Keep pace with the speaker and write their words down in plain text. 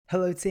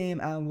Hello, team,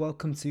 and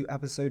welcome to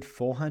episode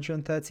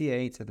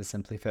 438 of the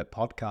Simply Fit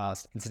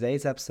podcast. In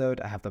today's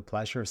episode, I have the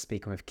pleasure of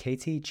speaking with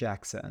Katie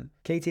Jackson.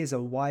 Katie is a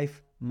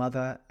wife,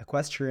 mother,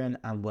 equestrian,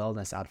 and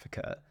wellness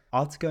advocate.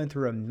 After going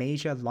through a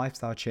major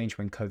lifestyle change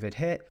when COVID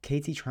hit,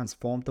 Katie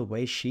transformed the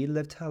way she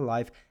lived her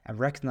life and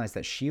recognized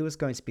that she was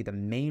going to be the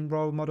main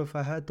role model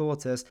for her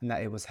daughters and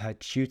that it was her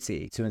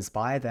duty to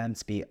inspire them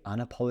to be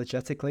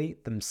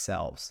unapologetically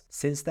themselves.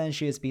 Since then,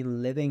 she has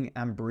been living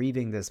and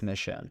breathing this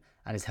mission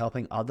and is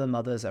helping other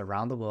mothers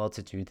around the world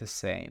to do the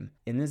same.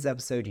 In this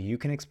episode, you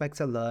can expect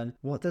to learn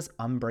what does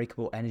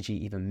unbreakable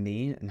energy even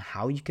mean and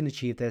how you can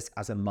achieve this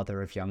as a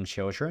mother of young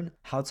children,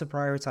 how to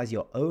prioritize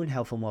your own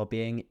health and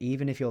well-being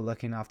even if you're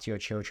looking after your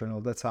children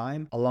all the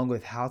time, along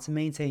with how to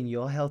maintain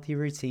your healthy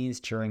routines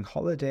during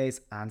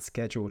holidays and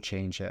schedule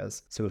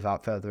changes. So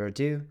without further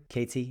ado,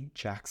 Katie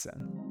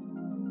Jackson.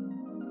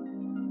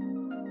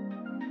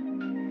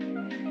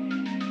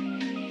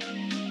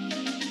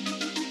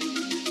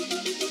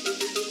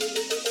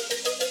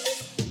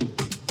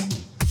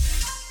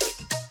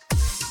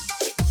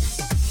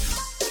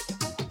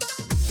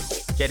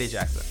 Katie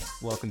Jackson,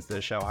 welcome to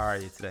the show. How are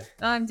you today?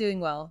 I'm doing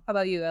well. How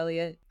about you,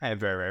 Elliot? I am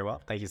very, very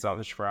well. Thank you so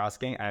much for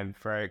asking. I'm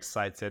very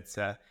excited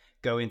to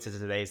go into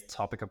today's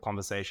topic of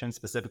conversation,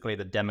 specifically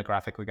the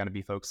demographic we're going to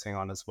be focusing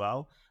on as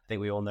well. I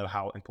think we all know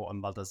how important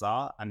mothers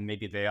are, and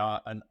maybe they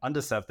are an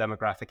underserved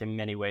demographic in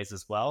many ways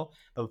as well.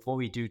 But before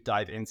we do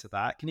dive into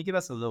that, can you give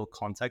us a little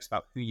context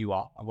about who you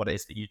are and what it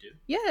is that you do?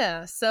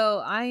 Yeah,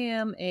 so I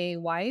am a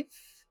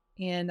wife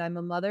and I'm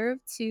a mother of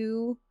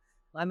two.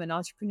 I'm an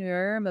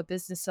entrepreneur. I'm a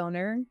business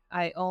owner.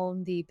 I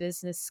own the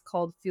business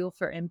called Fuel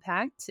for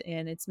Impact,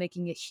 and it's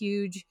making a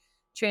huge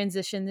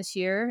transition this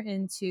year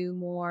into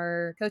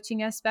more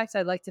coaching aspects.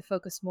 I'd like to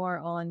focus more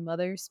on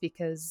mothers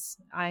because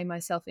I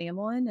myself am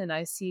one and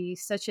I see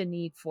such a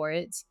need for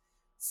it.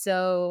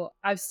 So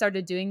I've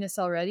started doing this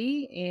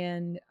already,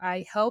 and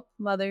I help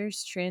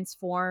mothers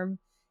transform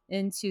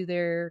into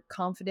their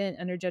confident,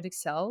 energetic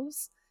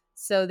selves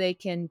so they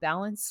can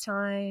balance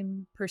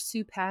time,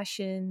 pursue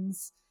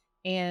passions,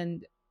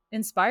 and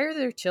inspire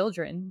their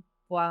children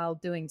while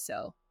doing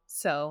so.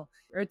 So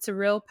it's a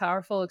real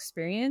powerful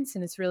experience,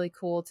 and it's really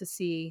cool to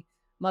see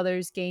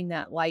mothers gain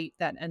that light,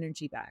 that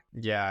energy back.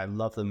 Yeah, I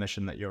love the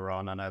mission that you're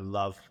on, and I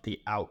love the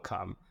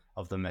outcome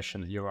of the mission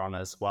that you're on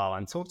as well.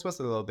 And talk to us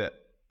a little bit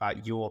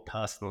about your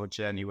personal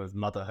journey with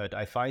motherhood.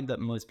 I find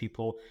that most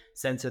people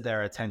center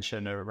their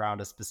attention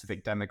around a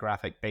specific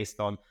demographic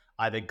based on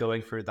either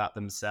going through that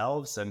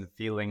themselves and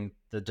feeling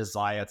the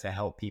desire to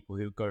help people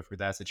who go through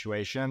their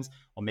situations,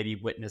 or maybe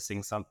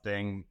witnessing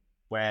something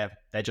where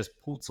they're just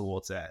pulled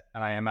towards it.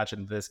 And I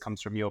imagine this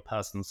comes from your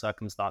personal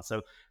circumstance.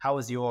 So how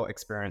has your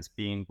experience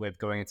been with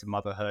going into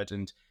motherhood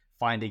and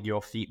finding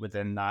your feet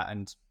within that,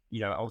 and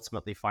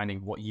ultimately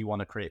finding what you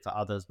want to create for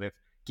others with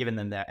giving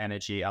them their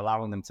energy,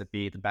 allowing them to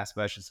be the best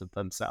versions of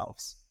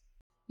themselves?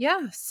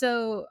 Yeah.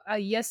 So,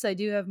 yes, I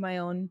do have my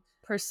own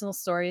personal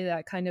story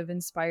that kind of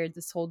inspired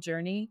this whole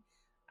journey.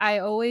 I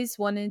always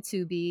wanted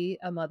to be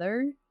a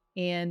mother,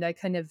 and I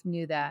kind of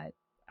knew that.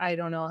 I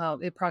don't know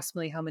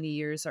approximately how many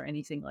years or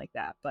anything like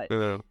that, but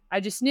I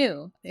just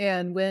knew.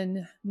 And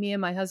when me and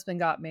my husband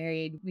got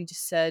married, we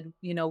just said,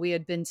 we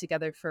had been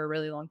together for a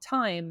really long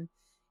time.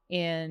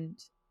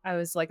 And I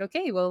was like,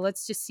 okay, well,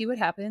 let's just see what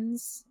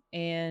happens.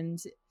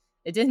 And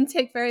it didn't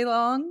take very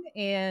long.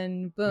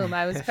 And boom,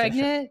 I was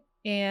pregnant.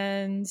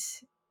 And,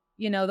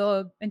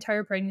 the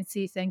entire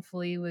pregnancy,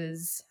 thankfully,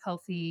 was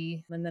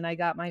healthy. And then I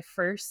got my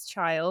first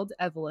child,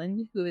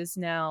 Evelyn, who is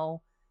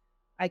now,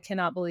 I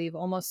cannot believe,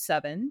 almost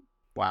 7.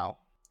 Wow.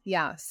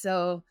 Yeah.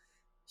 So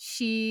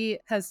she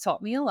has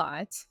taught me a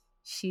lot.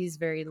 She's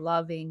very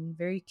loving,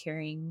 very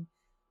caring,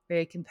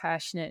 very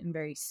compassionate, and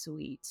very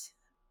sweet.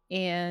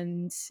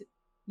 And,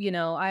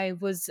 I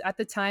was at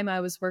the time I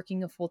was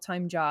working a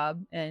full-time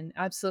job and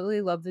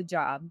absolutely loved the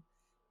job,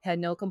 had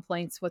no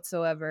complaints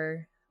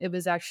whatsoever. It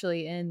was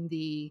actually in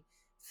the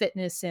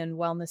fitness and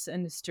wellness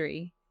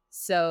industry.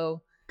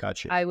 So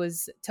Gotcha. I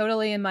was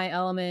totally in my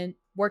element,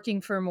 working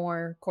for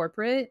more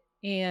corporate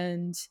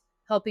and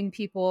helping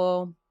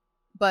people.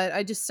 But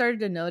I just started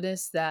to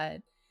notice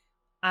that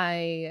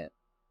I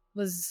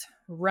was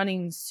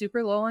running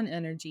super low on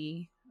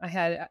energy.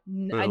 I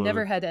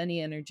never had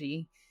any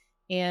energy.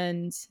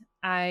 And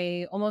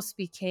I almost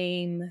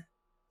became,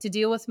 to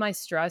deal with my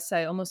stress,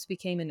 I almost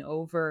became an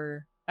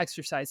over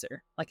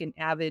exerciser, like an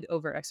avid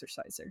over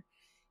exerciser.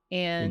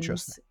 And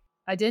Interesting.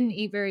 I didn't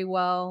eat very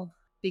well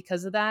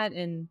because of that.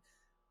 And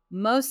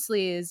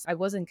mostly is I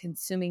wasn't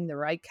consuming the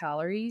right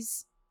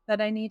calories that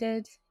I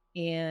needed.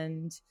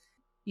 And,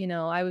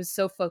 I was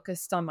so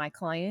focused on my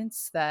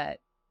clients that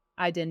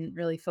I didn't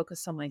really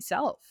focus on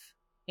myself.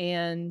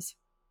 And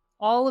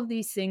all of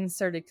these things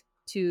started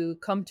to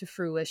come to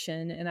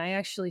fruition. And I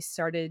actually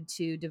started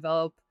to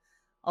develop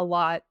a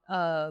lot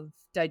of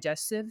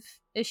digestive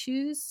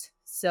issues.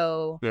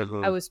 So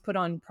I was put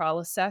on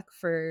Prilosec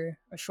for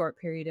a short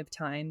period of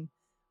time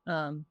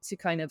to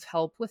kind of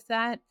help with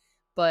that.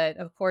 But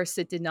of course,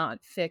 it did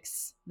not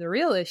fix the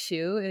real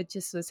issue. It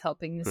just was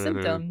helping the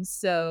symptoms.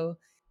 So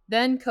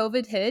Then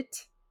COVID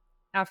hit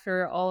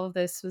after all of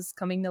this was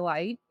coming to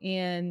light.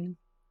 And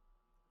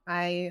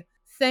I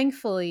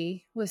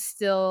thankfully was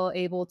still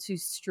able to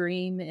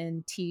stream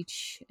and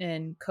teach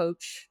and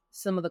coach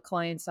some of the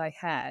clients I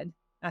had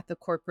at the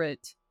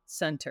corporate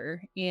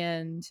center.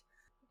 And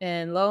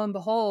lo and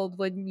behold,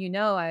 wouldn't you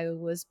know, I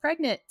was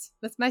pregnant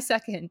with my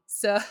second.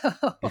 So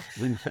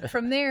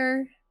from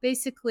there,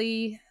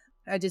 basically,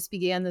 I just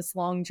began this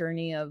long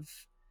journey of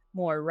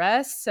more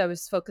rest. I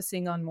was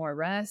focusing on more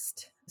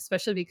rest,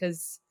 especially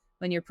because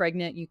when you're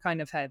pregnant, you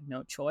kind of have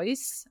no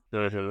choice.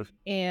 Mhm.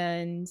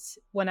 And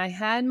when I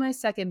had my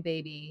second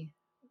baby,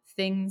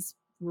 things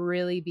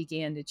really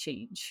began to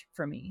change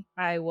for me.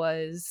 I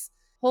was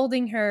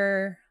holding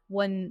her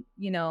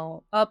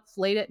up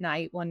late at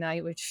night one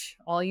night, which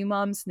all you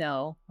moms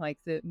know, like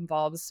that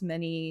involves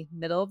many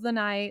middle of the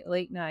night,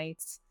 late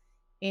nights.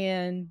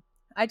 And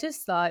I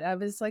just thought, I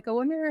was like, I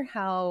wonder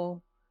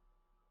how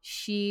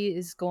she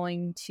is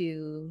going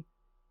to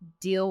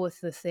deal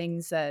with the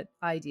things that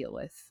I deal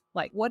with.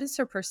 Like, what is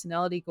her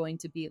personality going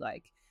to be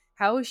like?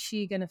 How is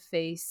she going to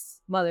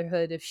face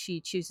motherhood if she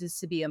chooses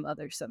to be a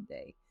mother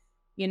someday?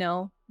 You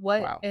know,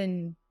 what? Wow.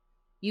 And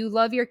you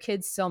love your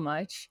kids so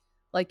much,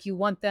 like, you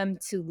want them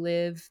to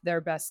live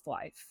their best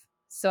life.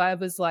 So I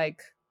was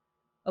like,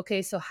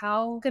 okay, so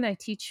how can I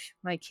teach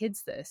my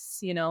kids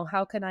this?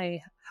 How can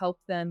I help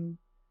them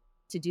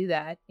to do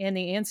that? And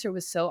the answer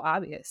was so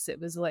obvious. It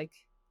was like,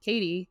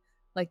 Katie,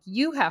 like,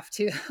 you have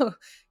to,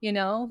 like, you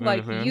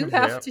Mhm.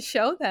 have Yep. to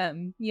show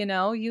them,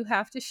 you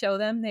have to show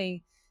them.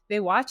 They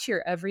watch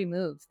your every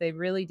move. They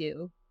really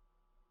do.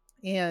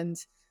 And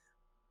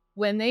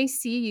when they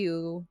see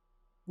you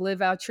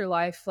live out your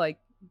life, like,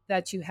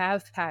 that you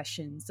have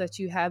passions, that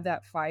you have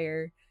that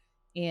fire,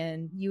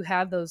 and you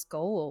have those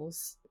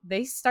goals,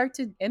 they start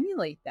to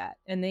emulate that,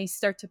 and they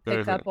start to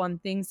pick Mhm. up on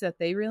things that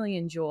they really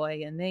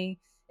enjoy, and they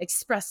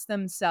express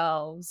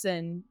themselves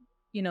and,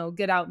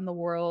 get out in the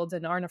world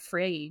and aren't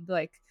afraid.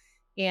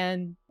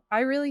 And I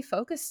really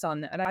focused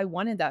on that. I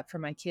wanted that for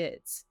my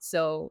kids.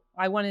 So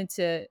I wanted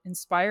to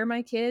inspire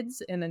my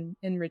kids, and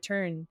in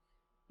return,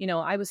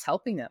 I was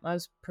helping them. I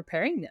was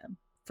preparing them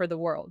for the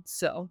world.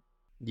 So,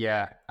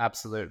 Yeah,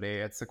 absolutely.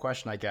 It's a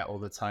question I get all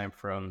the time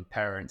from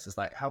parents. Is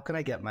like, how can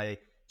I get my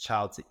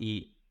child to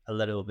eat a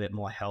little bit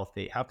more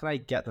healthy? How can I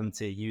get them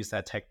to use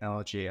their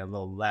technology a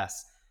little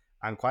less?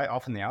 And quite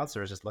often the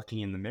answer is just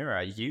looking in the mirror.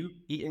 Are you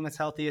eating as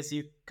healthy as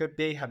you could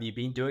be? Have you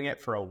been doing it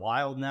for a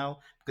while now?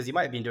 Because you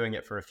might have been doing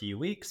it for a few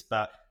weeks,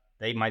 but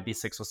they might be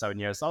 6 or 7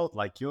 years old,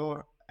 like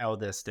your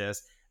eldest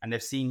is, and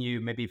they've seen you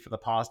maybe for the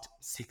past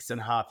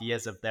 6.5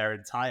 years of their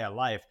entire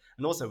life.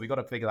 And also, we got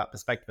to figure that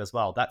perspective as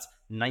well. That's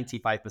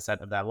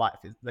 95% of their life.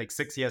 Like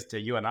 6 years to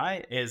you and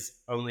I is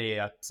only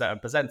a certain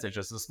percentage,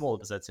 it's a smaller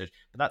percentage,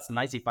 but that's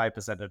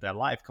 95% of their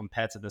life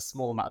compared to the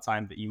small amount of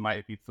time that you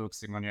might be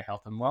focusing on your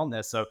health and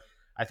wellness. So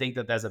I think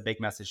that there's a big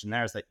message in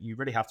there is that you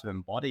really have to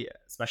embody it,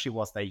 especially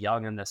whilst they're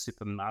young and they're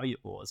super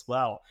malleable as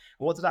well.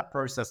 What did that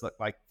process look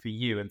like for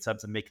you in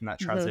terms of making that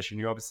mhm. transition?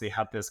 You obviously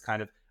had this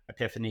kind of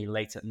epiphany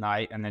late at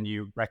night, and then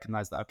you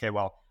recognize that, okay,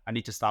 well, I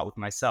need to start with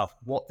myself.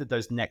 What did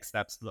those next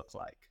steps look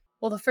like?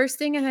 Well, the first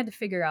thing I had to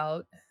figure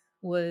out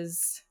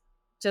was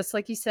just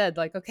like you said,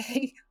 like,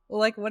 okay, well,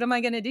 like, what am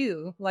I going to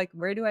do? Like,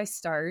 where do I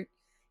start?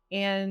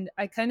 And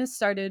I kind of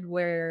started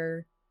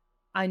where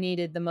I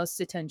needed the most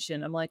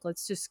attention. I'm like,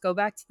 let's just go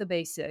back to the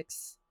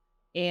basics.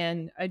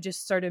 And I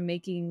just started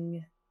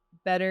making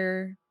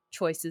better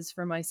choices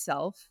for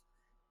myself,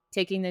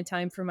 taking the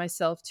time for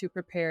myself to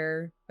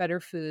prepare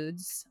better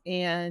foods,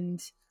 and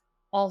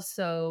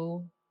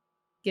also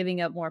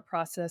giving up more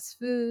processed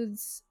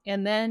foods.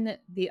 And then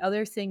the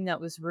other thing that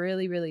was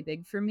really, really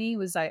big for me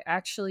was I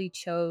actually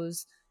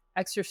chose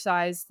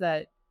exercise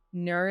that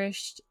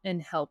nourished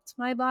and helped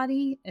my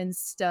body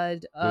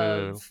instead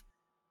Mm. of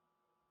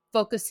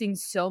focusing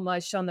so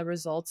much on the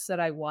results that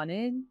I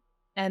wanted.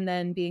 And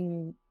then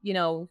being,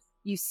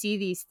 you see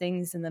these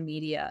things in the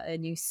media,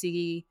 and you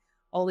see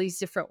all these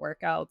different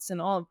workouts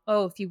and all,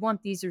 oh, if you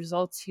want these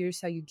results,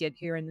 here's how you get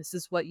here. And this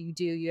is what you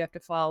do. You have to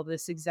follow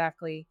this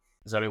exactly.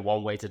 There's only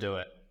one way to do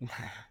it.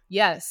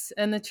 Yes,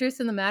 and the truth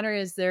of the matter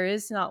is there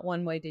is not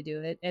one way to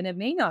do it, and it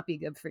may not be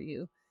good for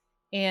you.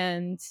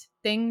 And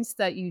things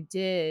that you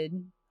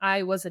did,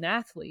 I was an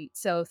athlete,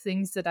 so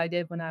things that I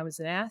did when I was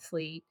an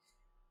athlete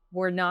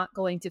were not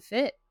going to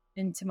fit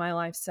into my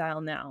lifestyle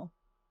now.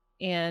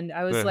 And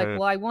I was like, Mhm.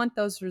 well, I want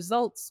those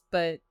results,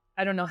 but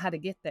I don't know how to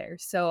get there.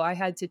 So I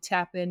had to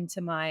tap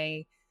into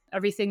my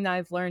everything that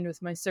I've learned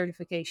with my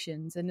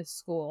certifications into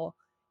school,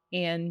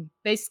 and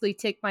basically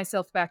take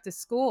myself back to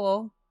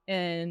school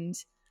and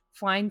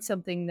find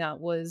something that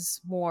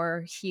was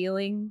more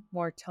healing,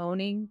 more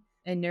toning,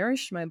 and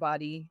nourished my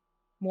body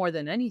more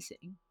than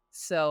anything.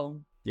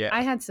 So Yeah.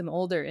 I had some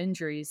older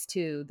injuries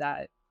too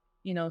that,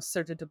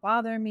 started to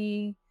bother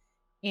me,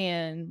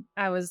 and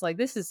I was like,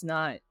 this is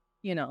not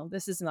how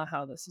this is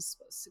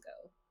supposed to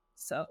go.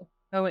 So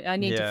I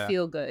need to Yeah.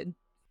 feel good.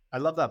 I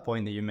love that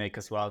point that you make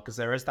as well, because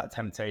there is that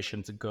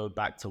temptation to go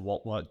back to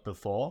what worked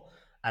before.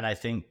 And I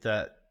think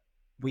that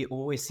we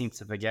always seem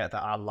to forget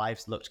that our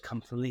lives looked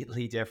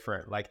completely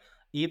different. Like,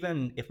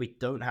 even if we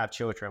don't have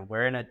children,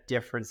 we're in a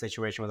different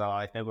situation with our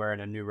life. Maybe we're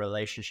in a new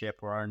relationship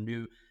or a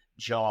new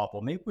job,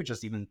 or maybe we're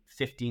just even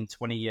 15,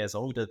 20 years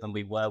older than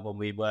we were when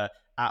we were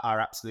at our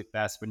absolute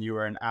best, when you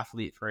were an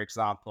athlete, for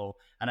example.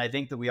 And I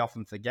think that we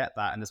often forget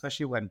that. And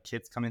especially when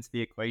kids come into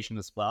the equation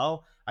as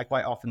well, I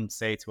quite often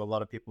say to a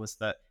lot of people is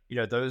that,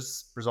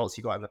 those results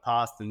you got in the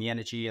past and the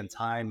energy and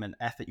time and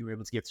effort you were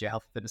able to give to your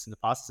health and fitness in the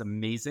past is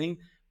amazing,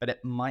 but it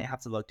might have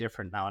to look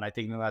different now. And I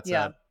think that that's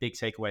Yeah, a big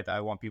takeaway that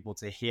I want people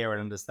to hear and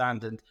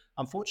understand. And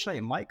unfortunately,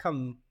 it might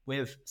come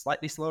with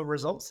slightly slower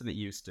results than it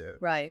used to.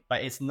 right.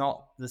 But it's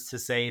not this to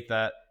say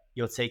that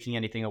you're taking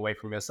anything away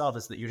from yourself,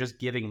 it's that you're just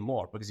giving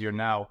more because you're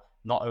now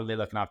not only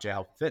looking after your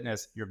health and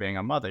fitness, you're being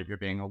a mother, you're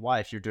being a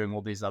wife, you're doing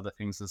all these other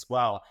things as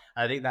well.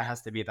 And I think that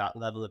has to be that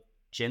level of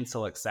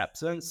gentle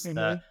acceptance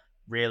that Hmm.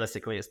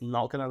 realistically it's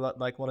not going to look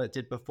like what it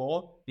did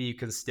before, but you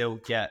can still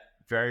get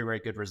very, very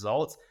good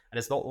results. And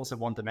it's not also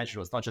one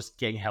dimensional. It's not just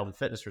getting health and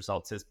fitness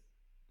results, it's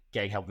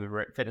getting health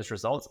and fitness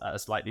results at a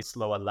slightly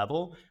slower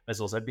level. But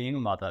it's also being a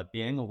mother,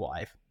 being a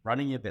wife,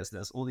 running your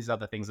business, all these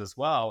other things as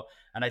well.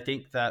 And I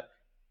think that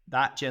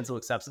that gentle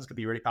acceptance could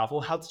be really powerful.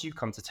 How did you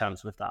come to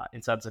terms with that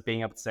in terms of being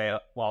able to say,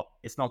 well,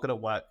 it's not going to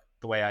work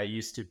the way I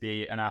used to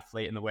be an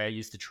athlete and the way I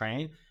used to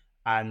train?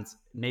 And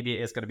maybe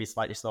it is going to be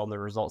slightly slow on the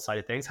result side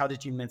of things. How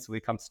did you mentally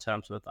come to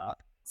terms with that?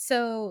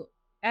 So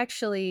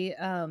actually,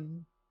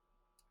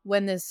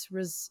 when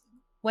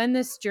when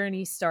this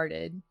journey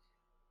started,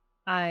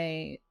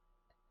 I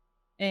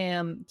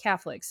am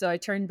Catholic, so I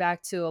turned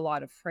back to a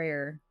lot of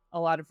prayer, a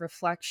lot of Really?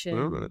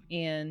 reflection,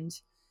 and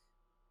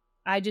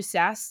I just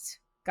asked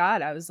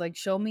God. I was like,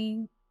 show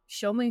me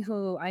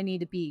who I need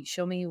to be.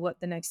 Show me what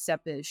the next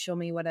step is. Show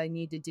me what I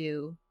need to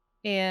do."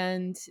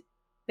 And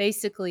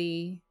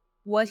basically,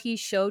 what he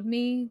showed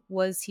me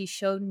was he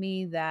showed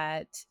me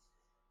that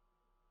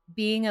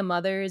being a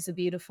mother is a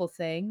beautiful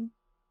thing,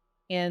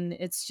 and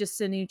it's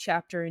just a new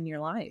chapter in your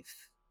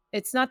life.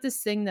 It's not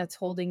this thing that's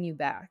holding you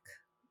back.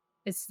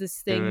 It's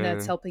this thing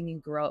that's Mm, helping you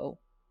grow.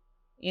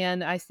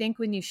 And I think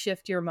when you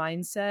shift your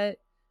mindset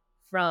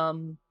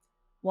from,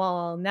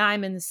 well, now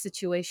I'm in this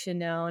situation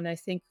now, and I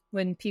think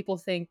when people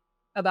think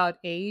about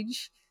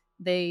age,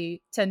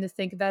 they tend to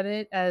think about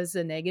it as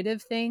a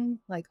negative thing,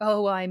 like,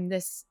 oh, well, I'm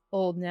this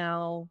old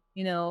now,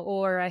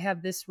 or I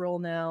have this role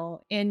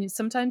now. And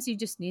sometimes you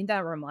just need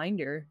that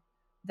reminder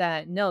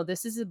that no,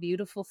 this is a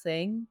beautiful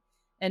thing.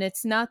 And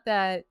it's not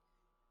that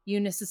you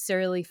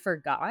necessarily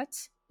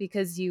forgot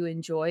because you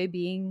enjoy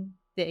being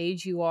the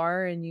age you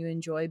are and you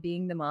enjoy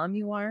being the mom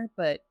you are,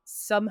 but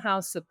somehow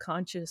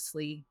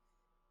subconsciously,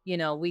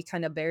 we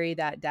kind of bury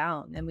that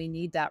down and we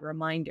need that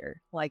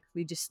reminder. Like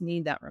we just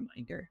need that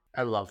reminder.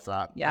 I love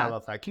that. I Yeah.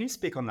 love that. Can you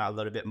speak on that a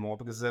little bit more?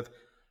 Because of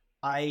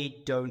I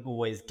don't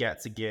always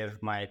get to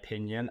give my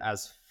opinion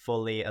as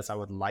fully as I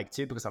would like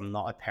to because I'm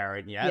not a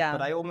parent yet.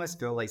 But Yeah. I almost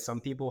feel like some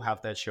people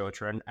have their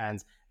children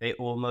and they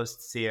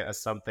almost see it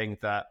as something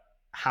that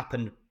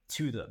happened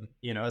to them.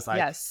 It's like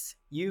Yes.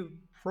 you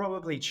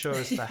probably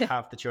chose to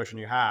have the children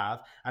you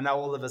have. And now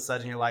all of a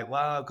sudden you're like,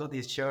 wow, I've got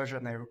these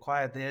children. They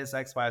require this,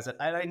 X, Y, Z.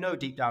 And I know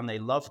deep down they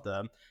love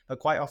them. But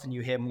quite often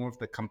you hear more of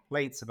the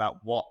complaints about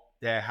what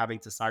they're having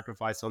to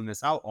sacrifice or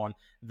miss out on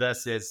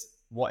versus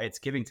what it's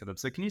giving to them.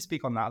 So can you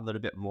speak on that a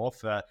little bit more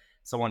for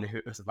someone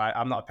who's like,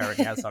 I'm not a parent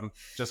yet, so I'm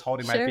just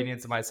holding my Sure. opinion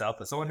to myself,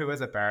 but someone who is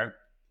a parent,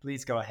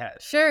 please go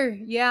ahead. Sure.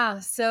 Yeah.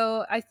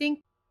 So I think,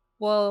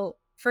 well,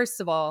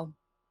 first of all,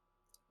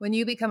 when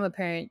you become a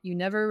parent, you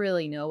never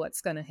really know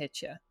what's going to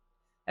hit you.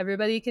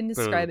 Everybody can Mm,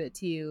 describe it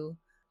to you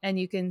and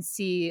you can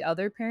see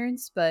other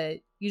parents, but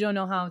you don't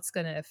know how it's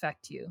going to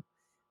affect you.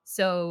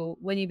 So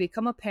when you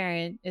become a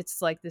parent,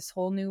 it's like this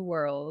whole new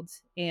world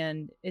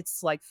and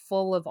it's like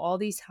full of all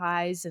these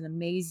highs and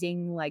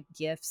amazing like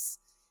gifts.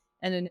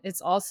 And then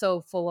it's also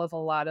full of a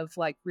lot of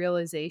like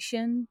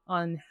realization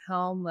on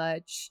how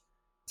much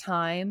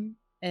time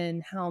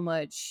and how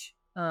much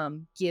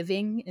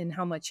giving and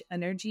how much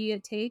energy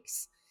it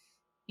takes.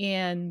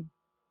 And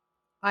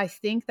I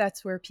think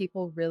that's where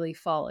people really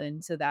fall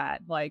into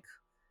that, like,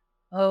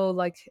 oh,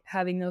 like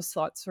having those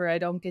thoughts where I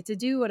don't get to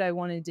do what I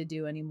wanted to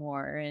do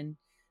anymore. And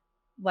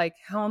like,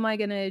 how am I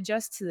going to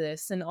adjust to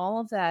this? And all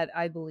of that,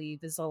 I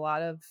believe,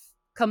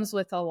 comes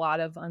with a lot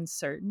of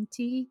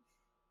uncertainty.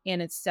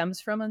 And it stems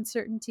from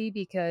uncertainty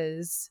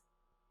because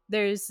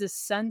there's this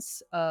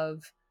sense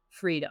of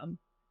freedom.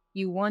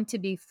 You want to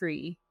be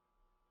free,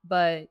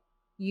 but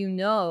you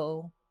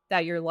know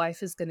that your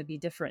life is going to be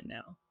different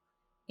now.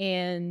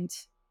 And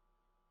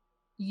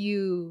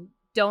you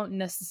don't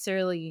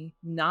necessarily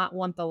not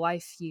want the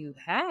life you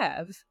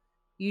have.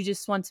 You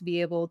just want to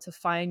be able to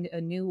find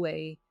a new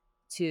way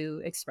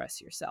to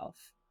express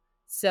yourself.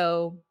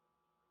 So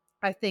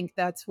I think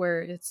that's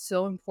where it's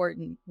so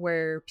important,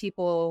 where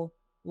people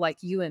like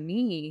you and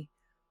me,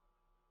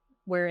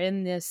 we're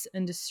in this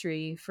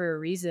industry for a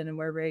reason and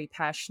we're very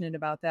passionate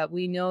about that.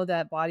 We know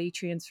that body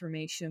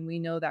transformation, we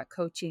know that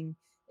coaching,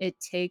 it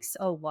takes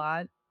a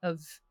lot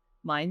of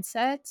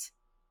mindset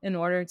in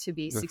order to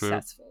be mhm.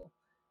 successful.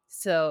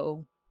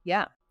 So,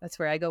 yeah. that's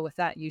where I go with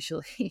that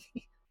usually.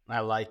 I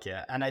like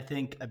it. And I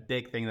think a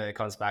big thing that it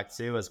comes back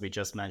to, as we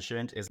just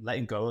mentioned, is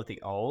letting go of the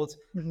old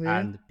Mhm.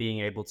 and being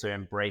able to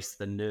embrace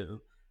the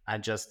new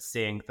and just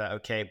seeing that,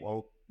 okay,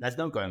 well, there's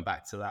no going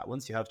back to that.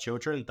 Once you have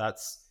children,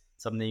 that's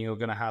something you're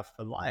going to have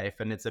for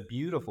life. And it's a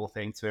beautiful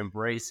thing to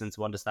embrace and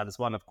to understand as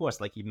well. And of course,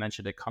 like you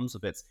mentioned, it comes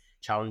with its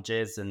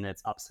challenges and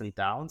its ups and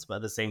downs. But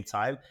at the same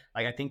time,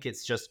 like I think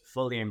it's just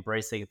fully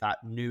embracing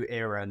that new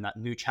era and that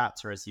new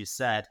chapter, as you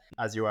said,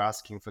 as you were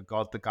asking for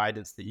God, the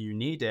guidance that you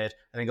needed.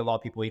 I think a lot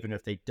of people, even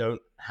if they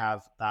don't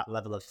have that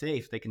level of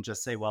faith, they can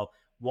just say, well,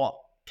 what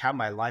can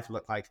my life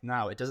look like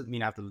now? It doesn't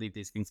mean I have to leave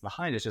these things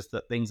behind. It's just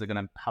that things are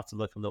going to have to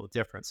look a little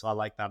different. So I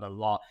like that a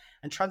lot.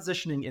 And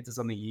transitioning into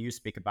something you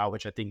speak about,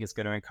 which I think is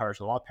going to encourage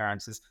a lot of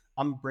parents, is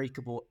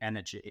unbreakable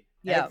energy.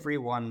 Yeah.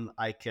 Everyone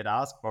I could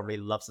ask probably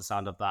loves the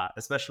sound of that,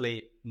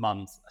 especially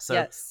mums. So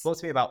Yes. talk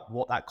to me about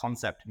what that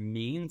concept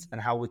means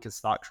and how we can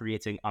start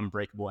creating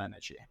unbreakable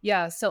energy.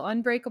 Yeah. So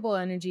unbreakable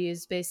energy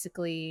is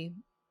basically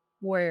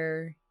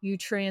where you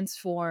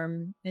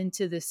transform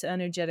into this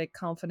energetic,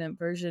 confident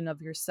version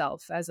of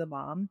yourself as a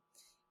mom.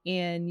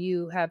 And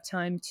you have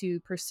time to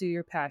pursue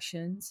your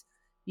passions.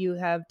 You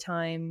have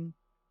time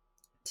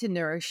to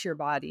nourish your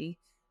body.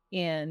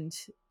 And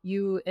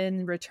you,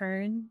 in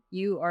return,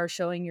 you are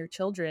showing your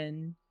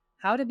children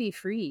how to be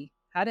free,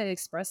 how to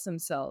express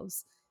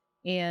themselves.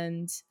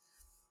 And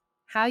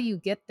how you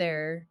get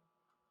there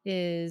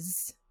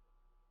is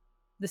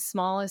the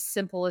smallest,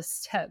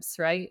 simplest steps,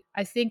 right?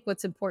 I think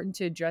what's important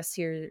to address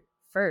here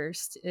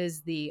first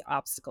is the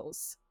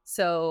obstacles.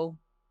 So,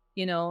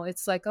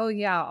 it's like, oh,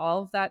 yeah,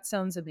 all of that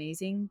sounds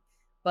amazing.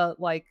 But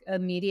like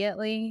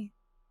immediately,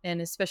 and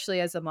especially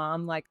as a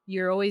mom, like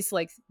you're always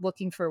like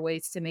looking for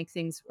ways to make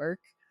things work.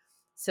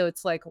 So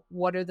it's like,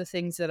 what are the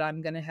things that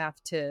I'm going to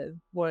have to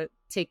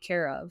take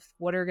care of?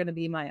 What are going to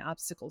be my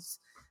obstacles?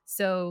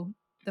 So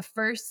the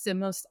first and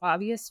most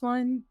obvious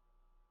one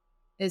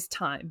is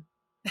time.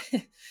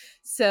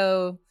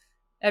 So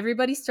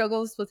everybody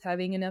struggles with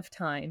having enough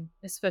time,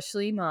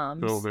 especially Oh,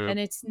 moms. man. And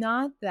it's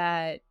not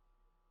that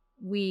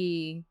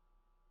we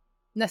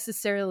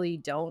necessarily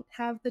don't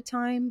have the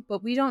time,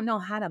 but we don't know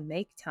how to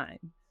make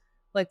time.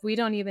 Like we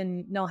don't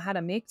even know how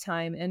to make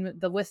time.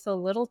 And with the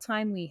little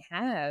time we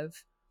have,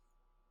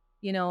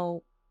 you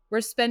know,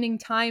 we're spending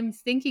time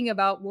thinking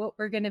about what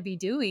we're going to be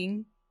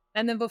doing.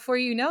 And then before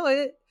you know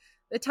it,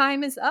 the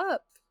time is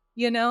up.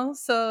 So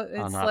Oh,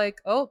 it's no.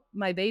 like, oh,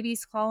 my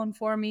baby's calling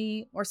for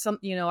me or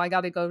something, I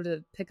got to go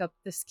to pick up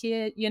this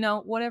kid,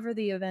 whatever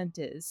the event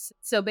is.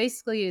 So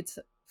basically, it's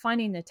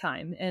finding the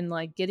time and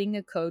like getting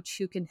a coach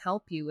who can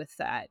help you with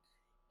that.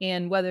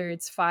 And whether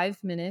it's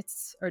 5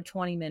 minutes or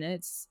 20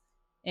 minutes,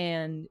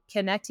 and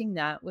connecting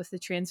that with the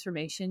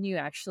transformation you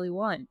actually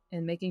want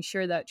and making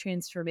sure that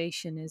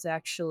transformation is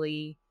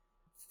actually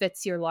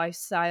fits your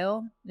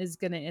lifestyle, is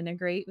going to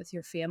integrate with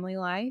your family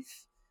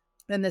life.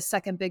 And the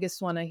second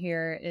biggest one I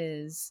hear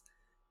is,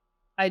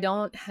 I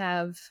don't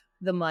have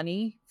the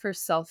money for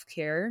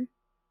self-care.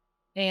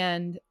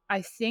 And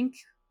I think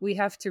we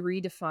have to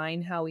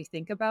redefine how we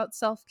think about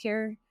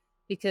self-care,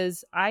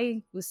 because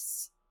I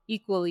was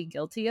equally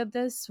guilty of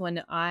this.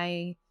 When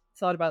I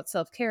thought about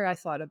self-care, I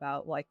thought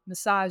about like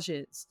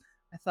massages.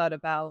 I thought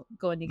about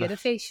going to get a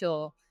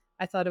facial.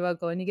 I thought about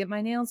going to get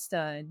my nails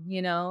done,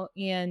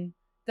 and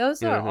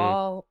those are Mhm.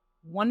 all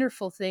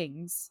wonderful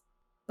things,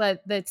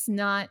 but that's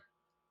not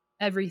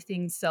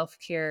everything self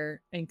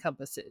care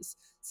encompasses.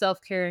 Self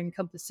care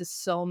encompasses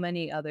so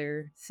many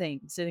other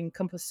things. It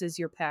encompasses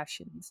your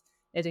passions,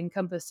 it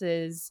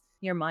encompasses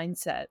your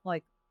mindset,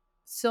 like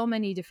so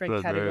many different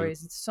Mhm.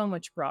 categories. It's so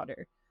much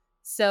broader.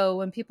 So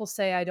when people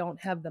say, I don't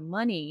have the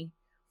money,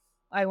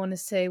 I want to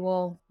say,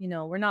 well,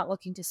 we're not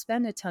looking to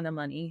spend a ton of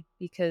money,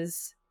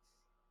 because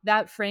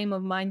that frame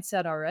of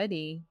mindset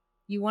already,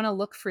 you want to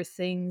look for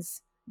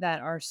things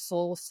that are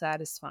soul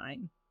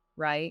satisfying,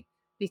 right?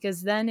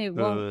 Because then it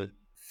won't Good.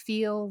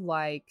 feel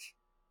like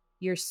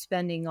you're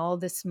spending all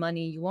this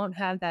money. You won't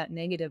have that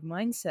negative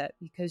mindset,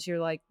 because you're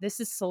like, this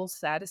is soul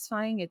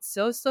satisfying. It's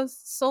so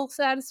soul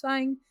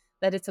satisfying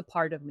that it's a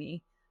part of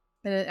me.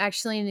 And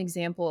actually, an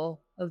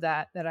example of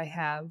that I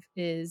have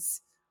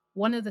is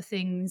one of the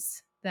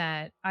things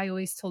that I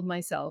always told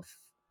myself,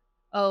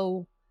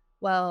 oh,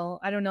 well,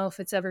 I don't know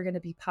if it's ever going to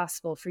be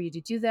possible for you to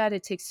do that.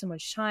 It takes so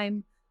much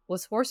time,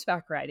 was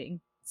horseback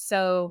riding.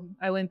 So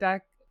I went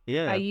back. I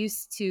Yeah.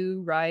 used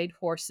to ride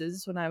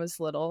horses when I was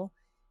little,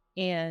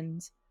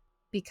 and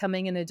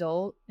becoming an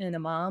adult and a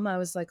mom, I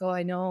was like, oh,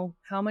 I know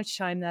how much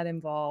time that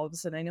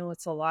involves. And I know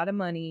it's a lot of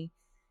money.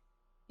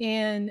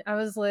 And I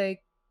was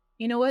like,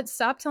 you know what?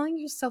 Stop telling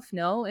yourself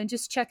no and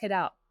just check it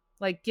out.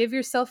 Like, give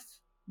yourself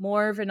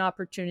more of an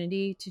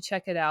opportunity to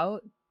check it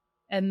out,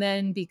 and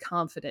then be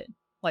confident.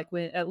 Like,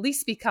 at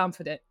least be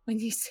confident when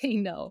you say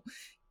no.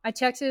 I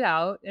checked it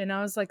out and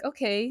I was like,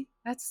 okay,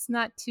 that's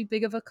not too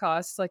big of a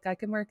cost. Like, I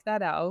can work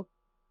that out.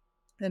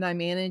 And I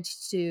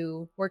managed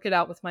to work it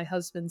out with my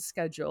husband's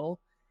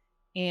schedule.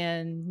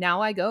 And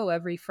now I go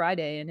every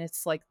Friday, and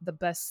it's like the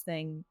best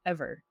thing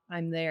ever.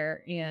 I'm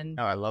there and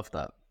Oh, I love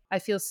that. I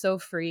feel so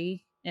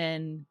free.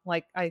 And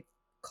like I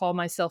call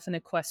myself an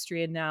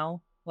equestrian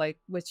now, like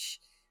which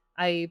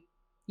I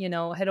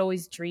had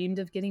always dreamed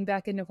of getting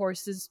back into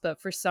horses,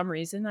 but for some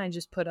reason I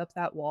just put up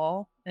that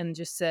wall and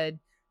just said,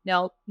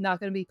 "No,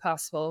 not going to be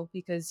possible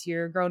because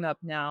you're grown up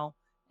now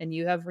and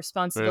you have Mhm.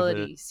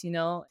 responsibilities."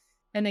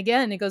 And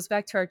again, it goes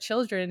back to our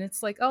children.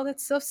 It's like, "Oh,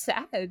 that's so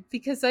sad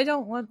because I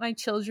don't want my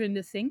children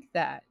to think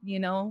that.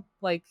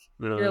 Like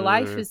your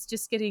life Mhm. is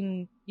just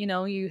getting,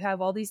 you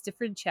have all these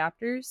different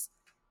chapters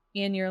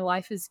and your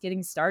life is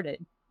getting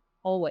started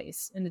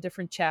always in a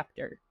different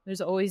chapter.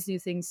 There's always new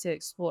things to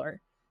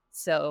explore."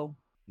 So,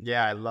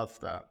 Yeah, I love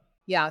that.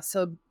 yeah.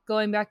 So,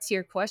 going back to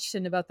your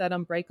question about that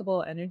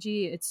unbreakable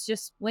energy, it's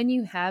just when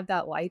you have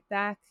that light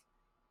back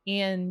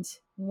and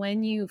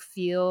when you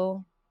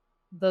feel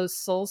those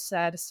soul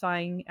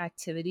satisfying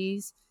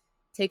activities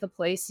take a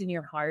place in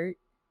your heart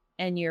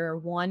and you're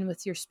one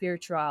with your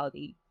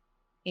spirituality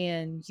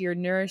and you're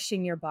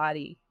nourishing your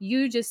body,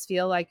 you just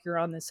feel like you're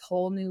on this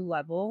whole new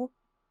level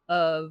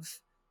of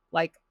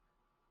like,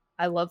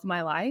 I love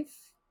my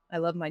life. I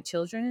love my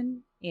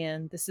children.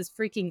 And this is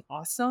freaking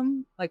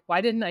awesome. Like,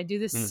 why didn't I do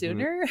this Mhm.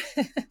 sooner?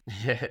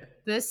 Yeah.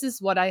 This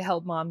is what I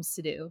help moms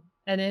to do.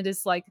 And it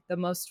is like the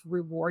most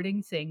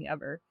rewarding thing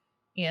ever.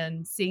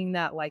 And seeing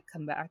that light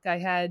come back. I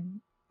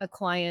had a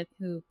client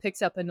who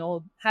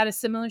had a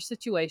similar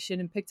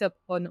situation and picked up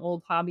an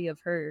old hobby of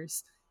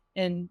hers.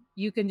 And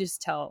you can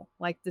just tell,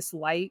 like, this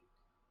light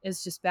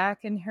is just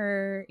back in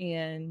her.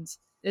 And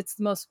it's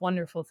the most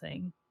wonderful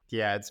thing.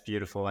 Yeah, it's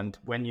beautiful. And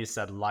when you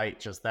said light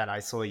just then, I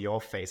saw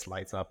your face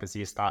light up as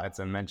you started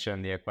to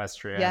mention the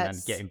equestrian and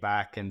Yes. getting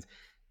back and,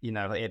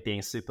 it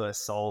being super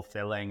soul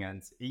filling.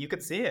 And you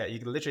could see it. You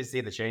could literally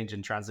see the change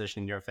and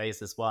transition in your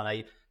face as well. And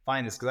I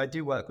find this because I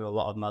do work with a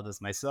lot of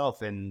mothers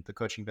myself in the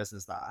coaching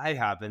business that I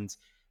have. And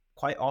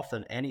quite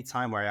often, any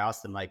time where I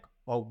ask them, like,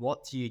 well,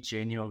 what do you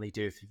genuinely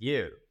do for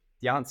you?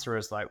 The answer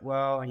is like,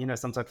 well,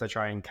 sometimes I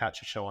try and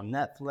catch a show on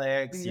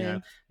Netflix,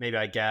 Mhm. maybe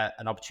I get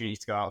an opportunity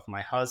to go out with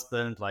my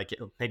husband, like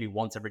maybe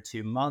once every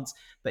 2 months,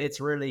 but it's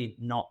really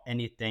not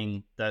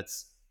anything that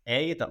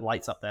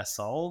lights up their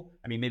soul.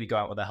 I mean, maybe go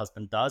out with their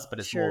husband does, but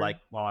it's more like,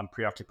 Sure. well, I'm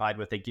preoccupied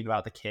with thinking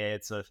about the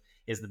kids, of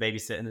is the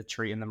babysitting, the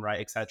treating them right,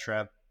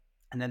 etc.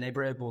 And then they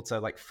were able to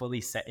like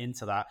fully set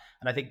into that.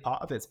 And I think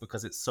part of it's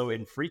because it's so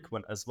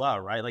infrequent as well,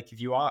 right? Like if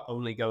you are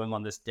only going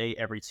on this date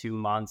every 2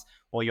 months,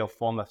 or your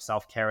form of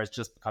self-care has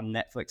just become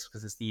Netflix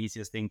because it's the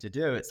easiest thing to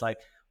do, it's like,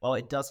 well,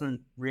 it doesn't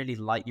really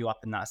light you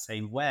up in that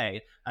same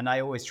way. And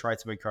I always try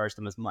to encourage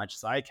them as much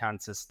as I can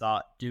to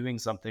start doing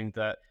something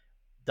that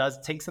does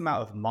takes them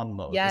out of mom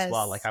mode as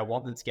well. Like Yes. I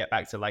want them to get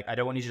back to like, I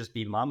don't want you to just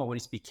be mom. I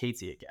want you to be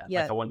Katie again. Like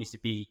Yeah. I want you to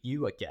be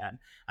you again.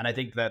 And I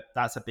think that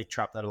that's a big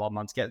trap that a lot of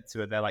moms get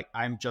to. They're like,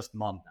 I'm just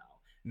mom now.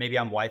 Maybe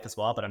I'm wife as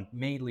well, but I'm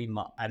mainly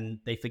mom. And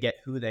they forget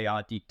who they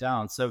are deep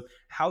down. So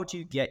how do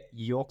you get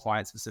your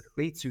clients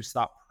specifically to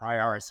start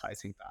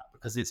prioritizing that?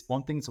 Because it's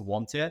one thing to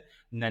want it,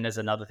 and then there's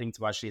another thing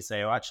to actually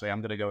say, oh, actually,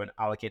 I'm going to go and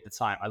allocate the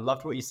time. I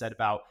loved what you said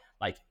about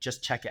like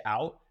just check it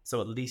out.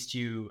 So at least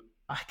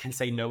I can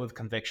say no with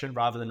conviction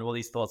rather than all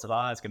these thoughts of,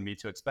 it's going to be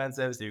too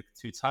expensive,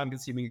 too time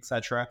consuming,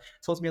 etc.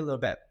 Talk to me a little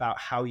bit about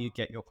how you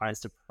get your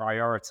clients to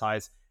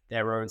prioritize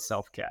their own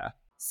self care.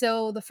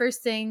 So the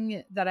first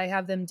thing that I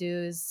have them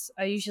do is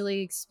I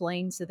usually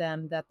explain to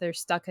them that they're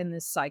stuck in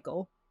this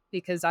cycle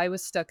because I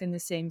was stuck in the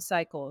same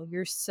cycle.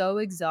 You're so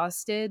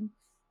exhausted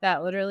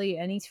that literally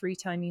any free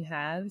time you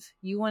have,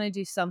 you want to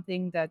do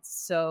something that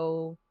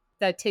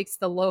takes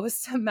the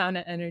lowest amount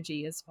of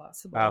energy as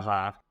possible.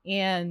 Uh-huh.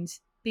 And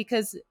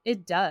because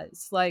it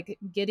does, like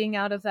getting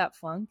out of that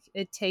funk,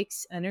 it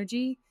takes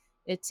energy,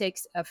 it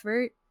takes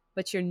effort,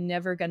 but you're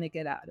never going to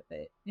get out of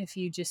it if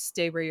you just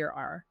stay where you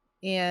are.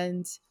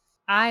 And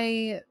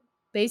I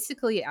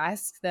basically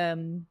ask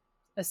them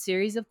a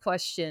series of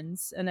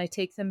questions and I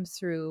take them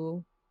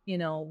through,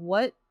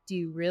 what do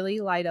you really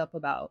light up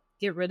about?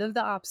 Get rid of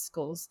the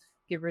obstacles,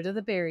 get rid of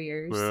the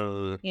barriers,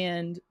 Well,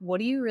 and what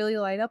do you really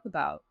light up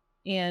about?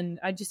 And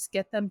I just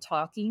get them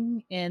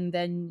talking and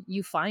then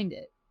you find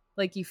it.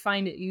 Like you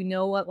find it, you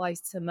know what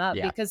lights them up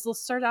yeah, because they'll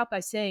start out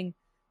by saying,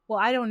 "Well,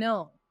 I don't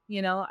know.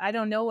 I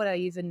don't know what I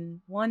even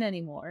want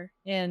anymore.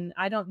 And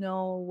I don't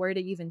know where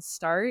to even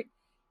start."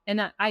 And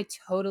I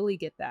totally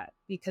get that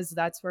because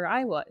that's where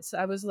I was.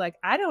 I was like,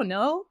 I don't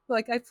know.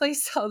 Like I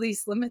placed all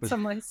these limits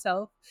on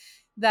myself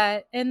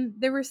and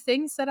there were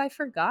things that I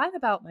forgot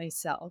about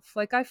myself.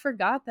 Like I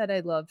forgot that I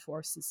loved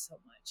horses so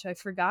much. I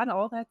forgot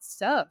all that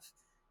stuff.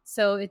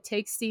 So it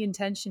takes the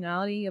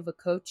intentionality of a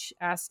coach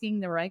asking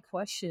the right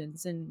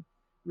questions and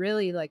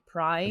really like for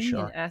prying and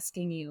sure.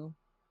 asking you,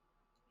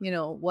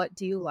 what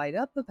do you light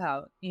up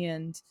about?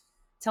 And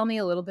tell me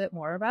a little bit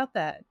more about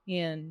that.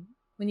 And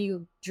when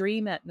you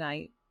dream at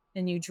night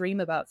and you dream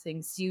about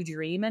things, do you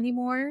dream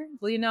anymore?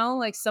 Well,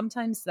 like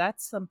sometimes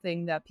that's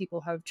something that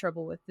people have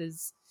trouble with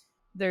is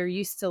they're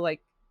used to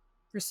like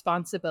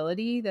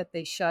responsibility that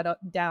they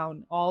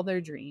down all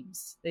their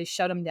dreams. They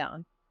shut them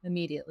down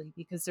immediately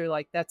because they're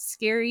like, that's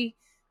scary.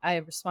 I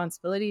have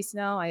responsibilities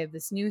now. I have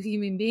this new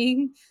human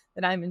being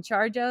that I'm in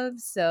charge of.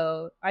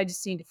 So I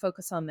just need to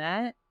focus on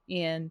that.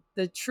 And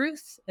the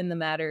truth in the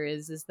matter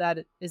is that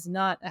it is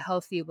not a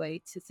healthy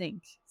way to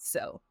think.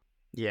 So,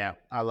 Yeah,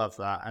 I love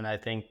that. And I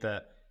think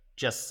that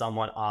just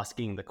someone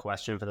asking the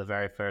question for the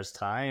very first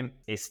time,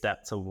 a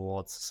step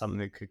towards something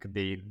that could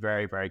be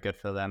very, very good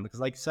for them. Because,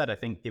 like you said, I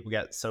think people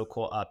get so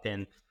caught up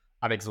in,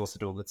 I'm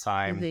exhausted all the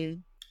time.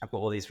 mhm. I've got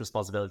all these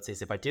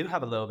responsibilities. If I do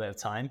have a little bit of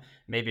time,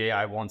 maybe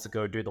I want to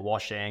go do the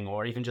washing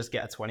or even just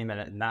get a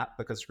 20-minute nap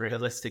because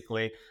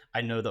realistically, I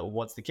know that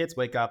once the kids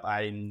wake up,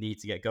 I need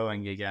to get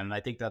going again. And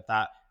I think that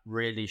that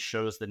really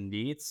shows the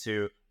need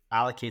to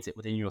allocate it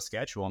within your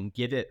schedule and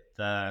give it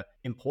the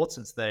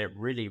importance that it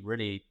really,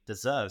 really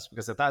deserves.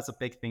 Because if that's a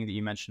big thing that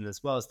you mentioned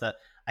as well, is that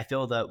I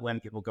feel that when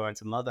people go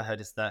into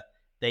motherhood, is that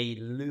they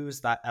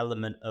lose that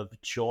element of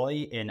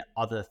joy in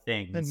other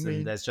things.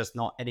 And Mhm. there's just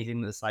not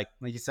anything that's like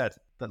you said,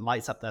 that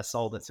lights up their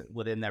soul that's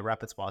within their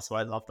repertoire. So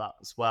I love that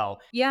as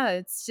well. Yeah,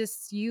 it's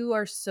just you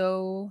are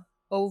so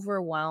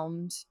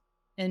overwhelmed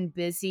and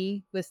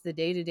busy with the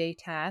day to day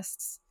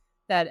tasks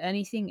that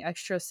anything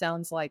extra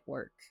sounds like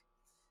work.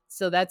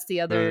 So that's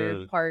the other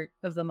Boo. part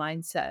of the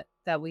mindset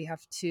that we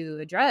have to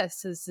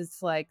address is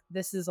it's like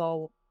this is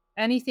all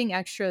anything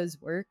extra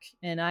is work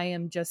and I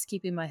am just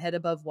keeping my head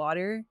above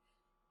water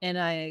and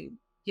I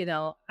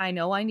know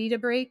I need a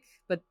break,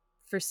 but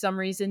for some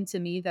reason to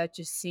me that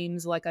just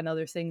seems like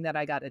another thing that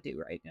I got to do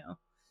right now.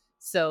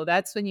 So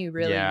that's when you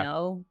really Yeah.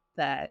 know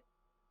that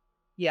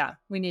yeah,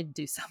 we need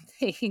to do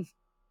something.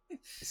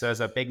 So there's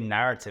a big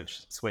narrative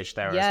switch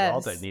there as well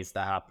that Yes. needs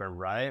to happen,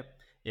 right?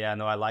 Yeah,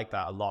 no, I like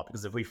that a lot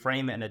because if we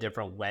frame it in a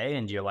different way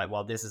and you're like,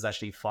 well, this is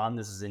actually fun,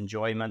 this is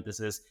enjoyment, this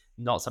is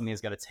not something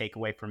that's going to take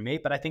away from me.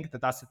 But I think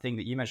that that's the thing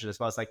that you mentioned as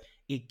well. It's like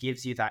it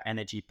gives you that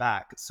energy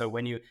back. So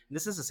when you,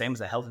 this is the same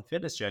as a health and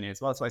fitness journey as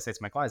well. That's why I say to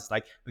my clients, it's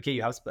like, okay,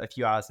 you have spent a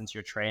few hours into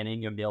your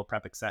training, your meal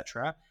prep,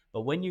 etc.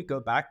 But when you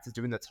go back to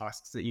doing the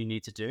tasks that you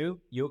need to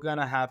do, you're going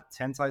to have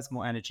 10 times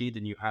more energy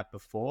than you had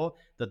before,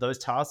 that those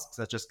tasks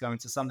are just going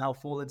to somehow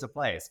fall into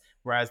place.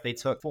 Whereas they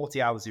took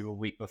 40 hours of a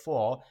week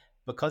before,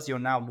 because you're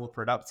now more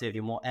productive,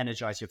 you're more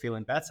energized, you're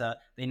feeling better,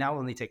 they now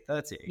only take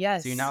 30.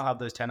 So you now Yes. have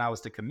those 10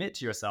 hours to commit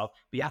to yourself,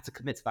 but you have to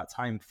commit to that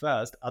time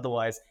first.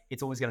 Otherwise,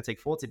 it's always going to take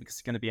 40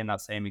 because you're going to be in that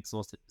same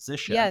exhausted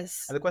position.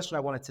 Yes. And the question I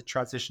wanted to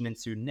transition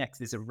into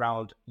next is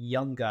around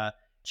younger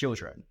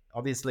children.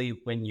 Obviously,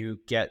 when you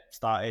get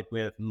started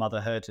with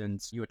motherhood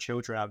and your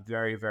children are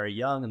very, very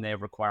young and they're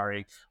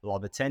requiring a lot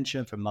of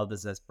attention from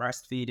mothers as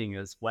breastfeeding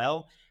as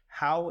well,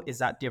 how is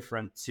that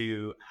different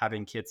to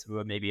having kids who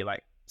are maybe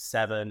like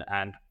 7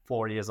 and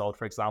 4 years old,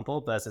 for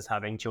example, versus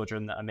having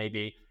children that are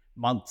maybe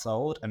months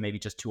old and maybe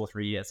just 2 or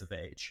 3 years of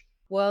age?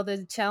 Well,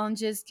 the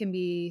challenges can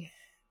be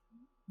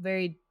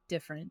very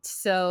different.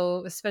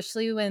 So,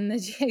 especially when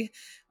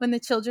when the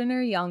children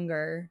are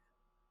younger,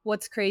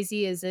 what's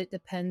crazy is it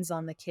depends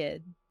on the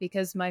kid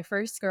because my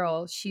first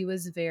girl, she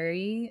was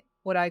very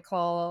what I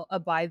call a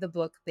by the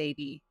book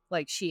baby.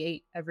 Like she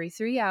ate every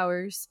 3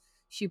 hours,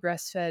 she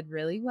breastfed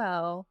really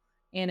well,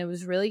 and it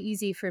was really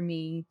easy for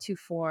me to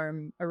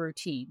form a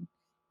routine.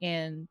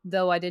 And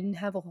though I didn't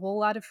have a whole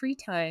lot of free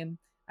time,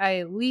 I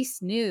at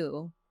least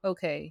knew,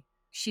 okay,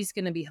 she's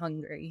going to be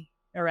hungry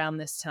around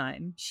this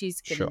time. She's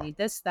going to Sure. need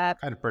this,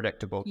 that. Kind of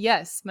predictable.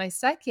 Yes, my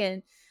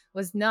second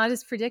was not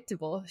as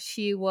predictable.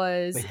 She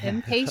was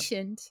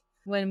impatient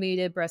when we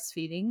did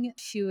breastfeeding.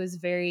 She was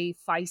very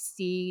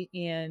feisty,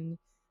 and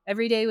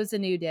every day was a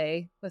new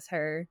day with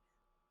her.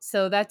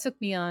 So that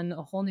took me on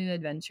a whole new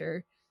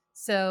adventure.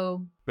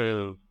 So,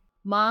 Boo.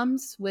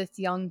 moms with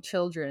young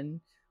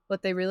children,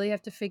 what they really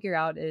have to figure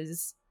out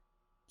is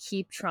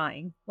keep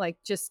trying. Like,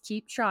 just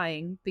keep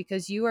trying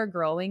because you are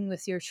growing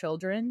with your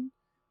children.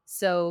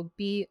 So,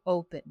 be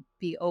open.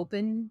 Be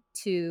open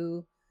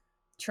to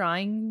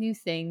trying new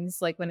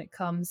things like when it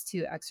comes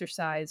to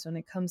exercise, when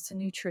it comes to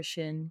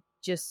nutrition,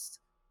 just,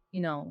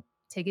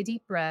 take a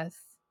deep breath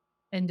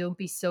and don't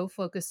be so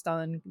focused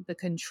on the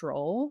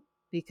control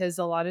because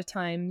a lot of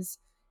times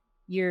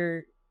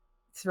you're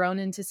thrown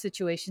into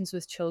situations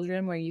with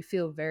children where you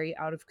feel very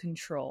out of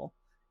control.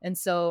 And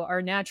so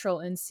our natural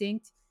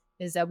instinct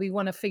is that we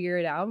want to figure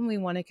it out and we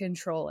want to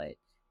control it.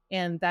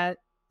 And that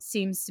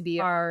seems to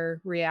be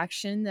our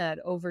reaction that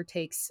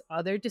overtakes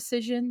other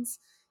decisions.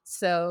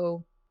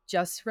 So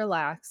just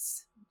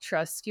relax,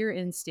 trust your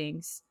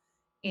instincts,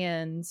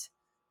 and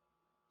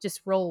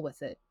just roll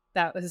with it.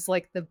 That was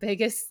like the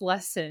biggest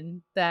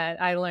lesson that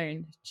I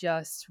learned.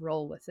 Just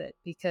roll with it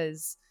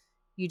because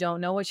you don't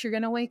know what you're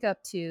going to wake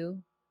up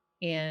to.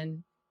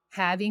 And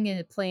having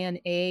a plan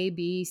A,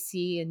 B,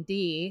 C, and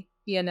D,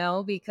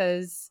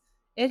 because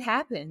it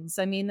happens.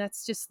 I mean,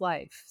 that's just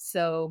life.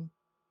 So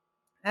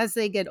as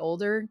they get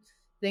older,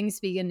 things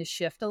begin to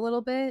shift a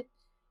little bit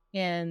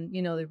and,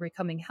 they're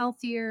becoming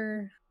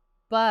healthier,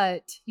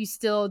 but you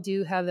still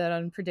do have that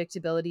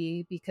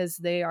unpredictability because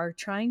they are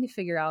trying to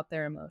figure out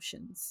their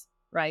emotions,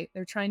 right?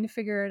 They're trying to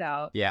figure it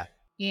out. Yeah.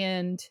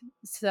 And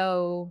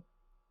so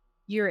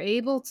you're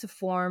able to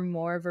form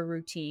more of a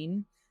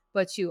routine,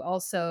 but you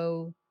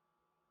also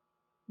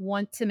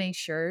want to make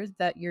sure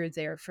that you're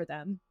there for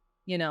them.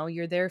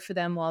 You're there for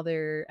them while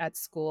they're at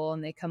school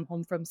and they come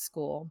home from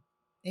school.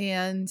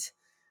 And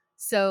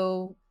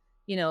so,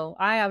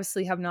 I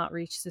obviously have not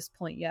reached this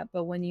point yet,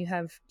 but when you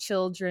have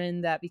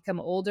children that become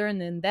older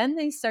and then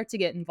they start to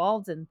get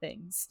involved in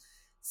things.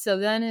 So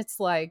then it's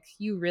like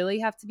you really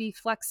have to be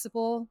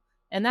flexible,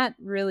 and that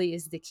really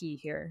is the key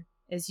here.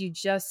 Is you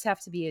just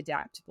have to be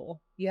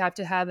adaptable. You have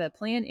to have a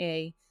plan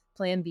A,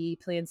 plan B,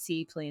 plan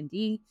C, plan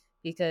D,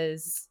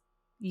 because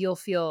you'll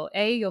feel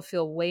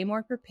way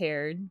more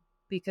prepared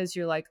because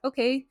you're like,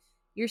 okay,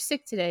 you're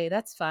sick today,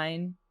 that's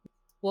fine,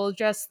 we'll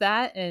address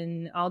that,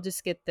 and I'll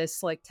just get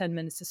this like 10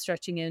 minutes of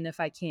stretching in if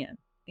I can.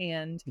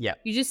 And Yeah.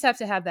 you just have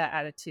to have that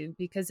attitude,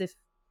 because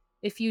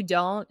if you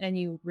don't and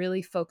you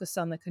really focus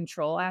on the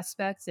control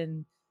aspects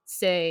and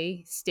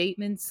say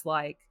statements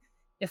like,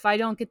 if I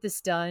don't get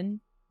this done,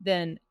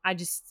 then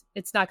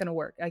it's not going to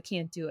work. I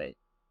can't do it.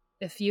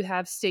 If you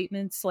have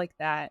statements like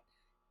that,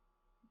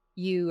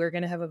 you are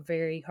going to have a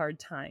very hard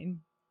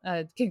time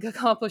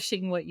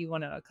accomplishing what you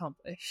want to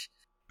accomplish.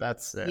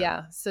 That's it.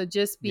 Yeah. So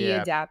just be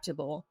Yeah.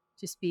 adaptable.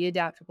 Just be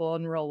adaptable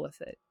and roll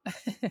with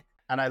it.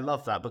 And I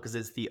love that because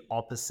it's the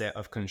opposite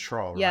of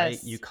control,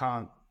 right? You Yes.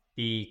 can't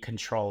be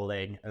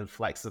controlling and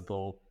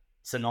flexible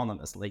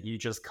synonymously. You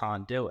just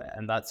can't do it.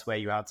 And that's where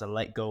you have to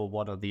let go of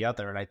one or the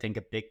other. And I think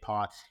a big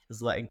part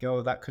is letting go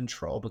of that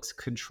control, because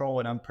control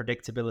and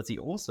unpredictability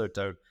also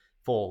don't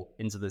fall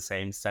into the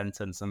same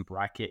sentence and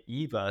bracket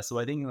either. So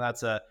I think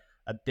that's a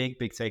big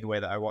takeaway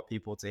that I want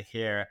people to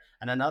hear.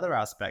 And another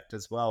aspect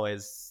as well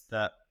is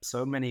that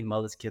so many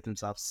mothers give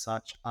themselves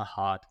such a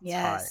hard time,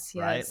 Yes.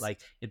 right? Yes.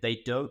 Like if they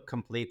don't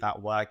complete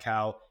that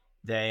workout,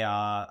 they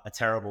are a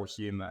terrible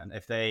human.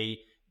 If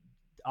they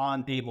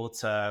aren't able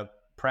to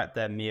prep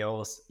their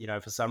meals,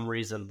 for some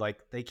reason,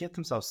 like they give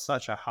themselves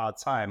such a hard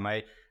time.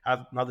 I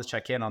have mothers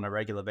check in on a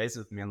regular basis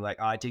with me and like,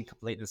 oh, I didn't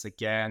complete this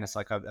again. It's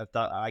like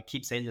I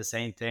keep saying the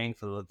same thing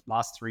for the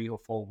last 3 or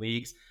 4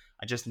 weeks.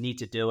 I just need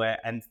to do it.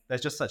 And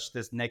there's just such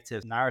this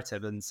negative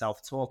narrative and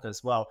self-talk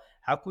as well.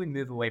 How can we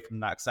move away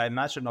from that? Because I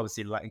imagine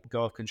obviously letting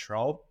go of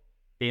control,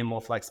 being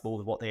more flexible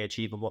with what they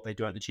achieve and what they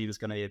don't achieve is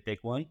going to be a big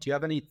one. Do you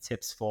have any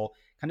tips for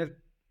kind of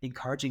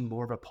encouraging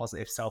more of a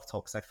positive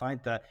self-talk? Because I find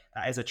that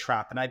that is a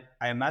trap. And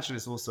I imagine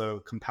it's also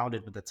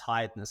compounded with the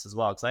tiredness as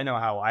well. Because I know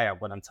how I am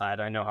when I'm tired.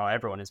 I know how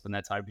everyone is when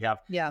they're tired. We have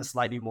Yeah. a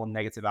slightly more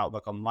negative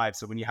outlook on life.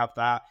 So when you have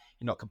that,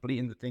 you're not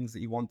completing the things that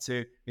you want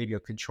to, maybe you're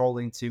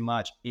controlling too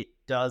much, it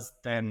does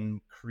then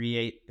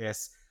create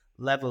this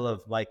level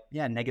of like,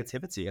 yeah,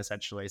 negativity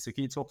essentially. So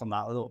can you talk on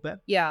that a little bit?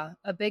 Yeah.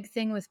 A big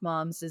thing with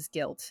moms is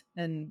guilt,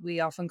 and we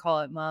often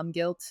call it mom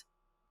guilt.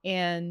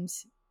 And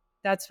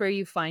that's where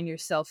you find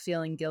yourself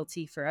feeling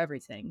guilty for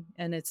everything.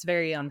 And it's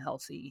very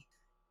unhealthy.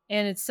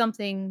 And it's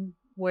something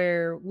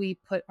where we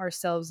put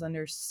ourselves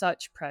under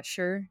such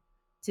pressure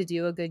to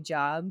do a good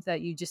job that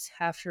you just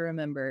have to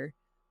remember,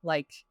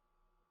 like,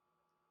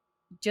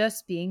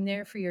 just being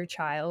there for your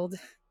child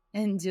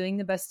and doing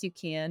the best you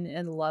can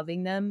and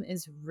loving them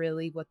is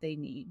really what they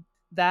need.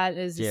 That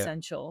is Yeah.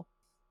 essential.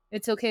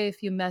 It's okay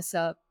if you mess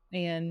up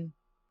and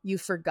you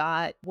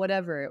forgot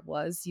whatever it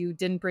was. You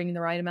didn't bring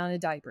the right amount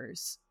of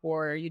diapers,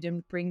 or you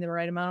didn't bring the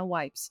right amount of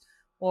wipes,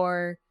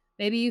 or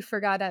maybe you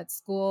forgot at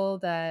school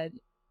that,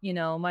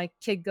 my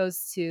kid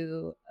goes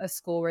to a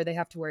school where they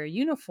have to wear a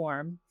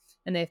uniform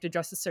and they have to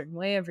dress a certain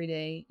way every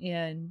day.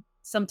 And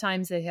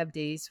sometimes they have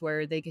days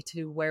where they get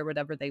to wear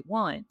whatever they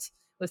want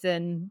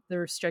within the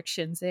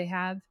restrictions they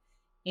have.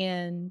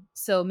 And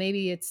so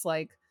maybe it's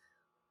like,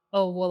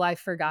 oh, well, I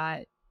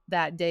forgot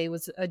that day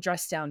was a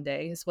dress down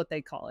day, is what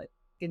they call it.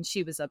 And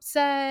she was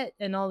upset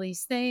and all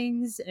these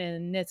things,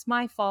 and it's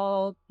my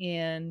fault.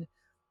 And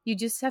you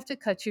just have to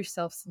cut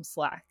yourself some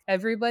slack.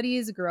 Everybody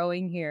is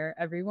growing here,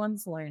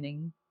 everyone's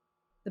learning.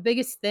 The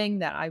biggest thing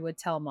that I would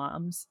tell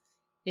moms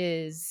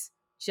is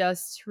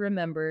just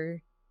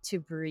remember to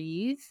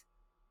breathe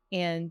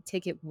and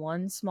take it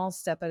one small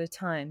step at a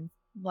time.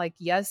 Like,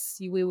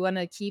 yes, we want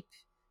to keep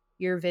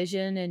your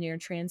vision and your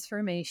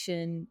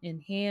transformation in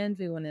hand.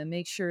 We want to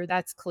make sure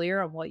that's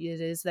clear on what it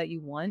is that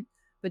you want.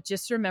 But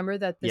just remember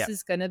that this Yeah.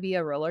 is going to be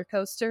a roller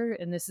coaster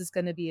and this is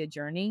going to be a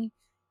journey.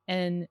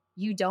 And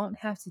you don't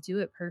have to do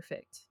it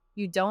perfect.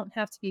 You don't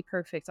have to be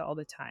perfect all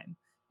the time.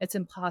 It's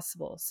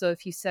impossible. So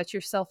if you set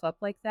yourself up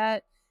like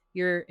that,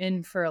 you're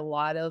in for a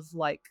lot of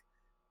like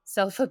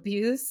self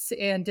abuse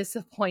and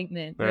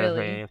disappointment,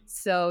 really. Mhm.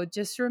 So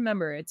just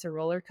remember it's a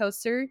roller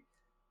coaster.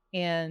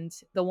 And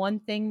the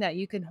one thing that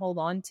you can hold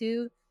on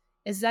to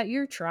is that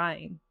you're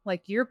trying.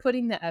 Like, you're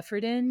putting the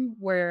effort in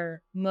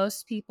where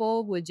most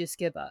people would just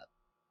give up.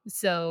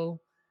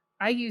 So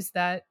I use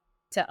that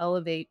to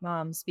elevate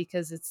moms,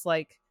 because it's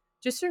like,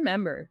 just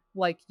remember,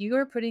 like, you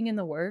are putting in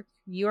the work,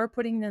 you are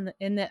putting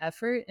in the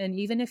effort. And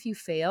even if you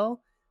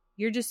fail,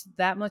 you're just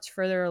that much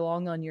further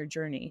along on your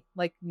journey.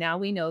 Like, now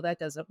we know that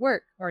doesn't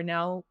work. Or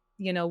now,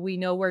 we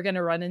know we're going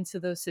to run into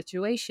those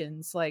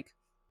situations. Like,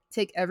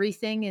 take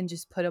everything and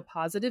just put a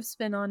positive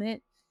spin on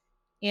it.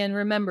 And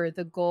remember,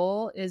 the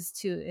goal is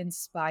to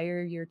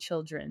inspire your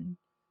children.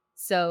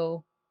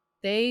 So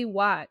they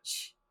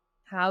watch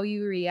how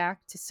you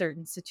react to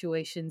certain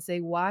situations,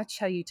 they watch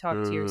how you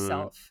talk to Mm,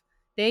 yourself.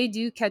 they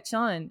do catch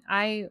on.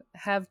 I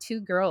have two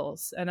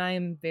girls, and I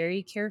am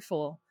very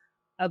careful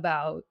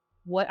about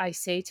what I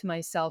say to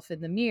myself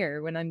in the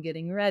mirror when I'm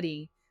getting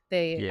ready.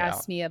 They Yeah.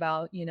 ask me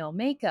about,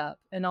 makeup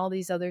and all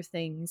these other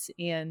things.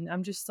 And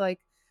I'm just like,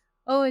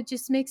 oh, it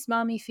just makes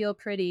mommy feel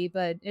pretty,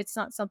 but it's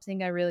not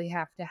something I really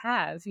have to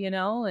have,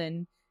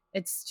 And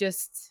it's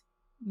just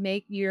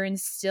you're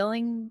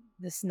instilling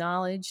this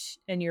knowledge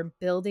and you're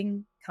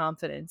building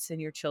confidence in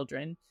your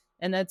children.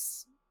 And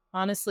that's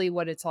honestly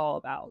what it's all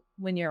about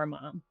when you're a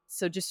mom.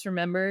 So just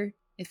remember,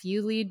 if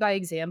you lead by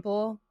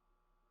example,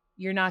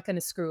 you're not going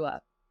to screw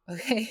up.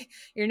 Okay.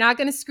 You're not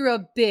going to screw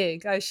up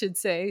big, I should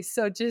say.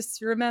 So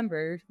just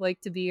remember,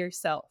 like, to be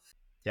yourself.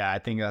 Yeah, I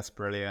think that's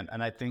brilliant.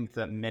 And I think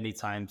that many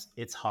times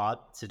it's hard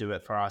to do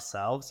it for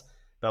ourselves,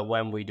 but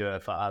when we do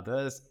it for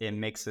others, it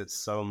makes it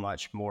so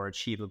much more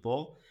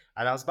achievable.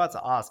 And I was about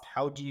to ask,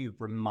 how do you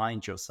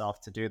remind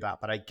yourself to do that?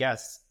 But I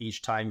guess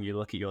each time you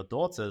look at your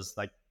daughters,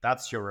 like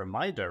that's your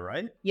reminder,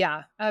 right?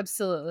 Yeah,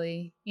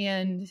 absolutely.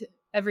 And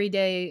every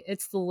day,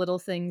 it's the little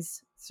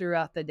things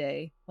throughout the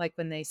day, like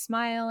when they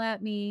smile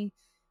at me,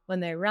 when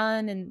they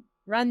run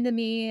to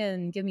me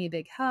and give me a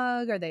big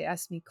hug, or they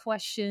ask me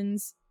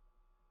questions.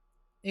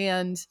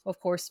 And of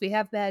course, we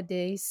have bad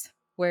days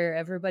where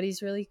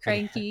everybody's really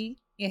cranky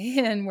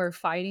and we're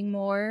fighting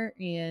more,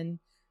 and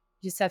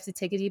you just have to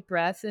take a deep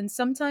breath. And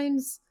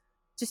sometimes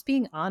just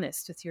being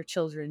honest with your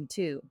children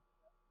too.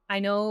 I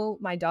know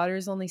my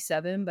daughter's only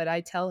 7, but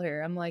I tell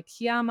her, I'm like,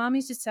 yeah,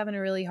 mommy's just having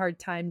a really hard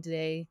time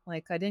today.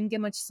 Like, I didn't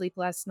get much sleep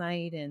last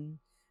night. And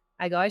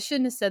I go, I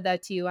shouldn't have said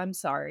that to you. I'm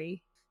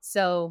sorry.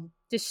 So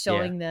just Yeah.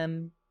 showing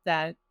them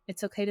that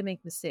it's okay to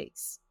make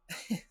mistakes.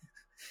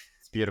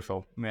 It's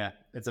beautiful. Yeah,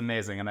 it's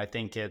amazing. And I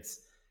think it's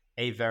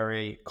a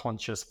very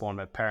conscious form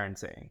of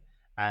parenting.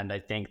 And I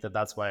think that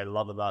that's what I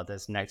love about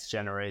this next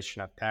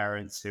generation of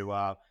parents who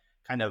are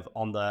kind of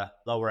on the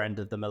lower end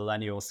of the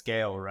millennial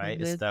scale, right?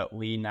 Is Mhm. that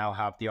we now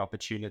have the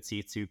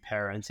opportunity to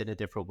parent in a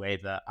different way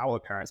that our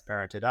parents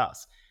parented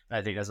us. And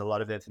I think there's a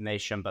lot of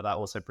information, but that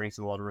also brings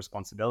a lot of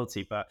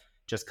responsibility. But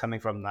just coming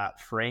from that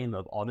frame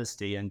of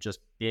honesty and just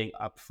being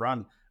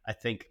upfront, I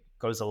think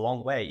goes a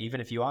long way.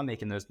 Even if you are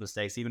making those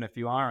mistakes, even if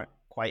you aren't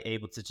quite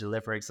able to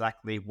deliver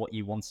exactly what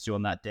you want to do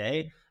on that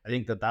day, I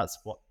think that that's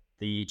what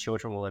the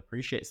children will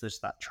appreciate. So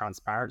just that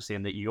transparency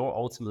and that you're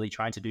ultimately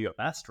trying to do your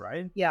best,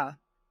 right? Yeah.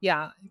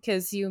 Yeah.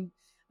 Because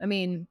I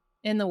mean,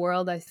 in the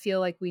world, I feel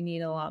like we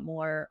need a lot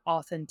more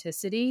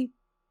authenticity.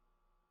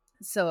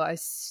 So I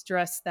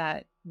stress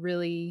that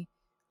really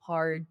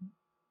hard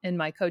in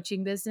my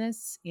coaching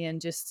business and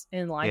just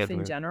in Yeah, life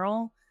in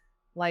general.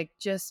 Like,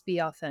 just be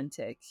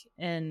authentic.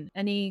 And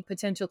any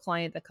potential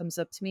client that comes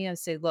up to me, I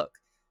say, look,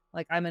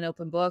 like, I'm an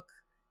open book.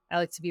 I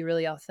like to be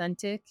really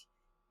authentic.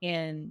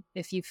 And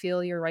if you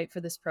feel you're right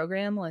for this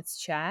program, let's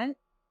chat.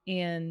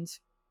 And,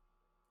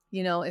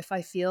 if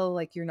I feel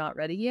like you're not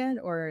ready yet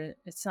or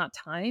it's not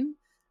time,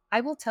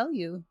 I will tell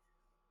you.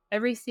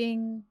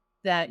 Everything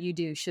that you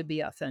do should be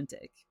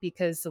authentic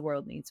because the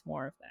world needs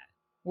more of that.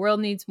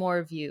 World needs more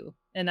of you.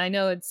 And I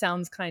know it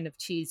sounds kind of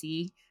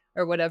cheesy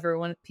or whatever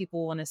when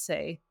people want to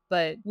say,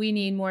 but we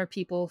need more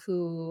people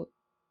who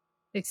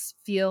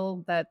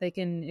feel that they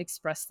can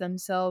express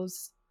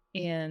themselves,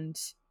 and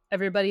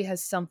everybody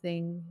has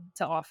something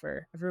to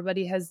offer.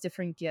 Everybody has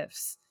different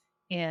gifts.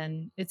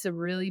 And it's a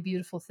really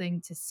beautiful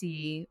thing to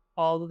see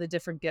all of the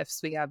different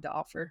gifts we have to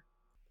offer.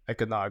 I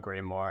could not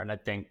agree more. And I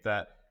think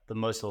that the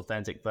most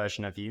authentic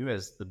version of you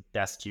is the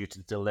best you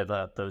to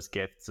deliver those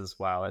gifts as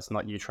well. It's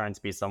not you trying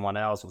to be someone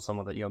else or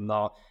someone that you're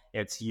not.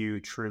 It's you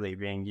truly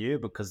being you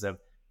because of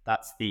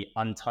that's the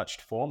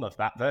untouched form of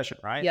that version,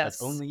 right?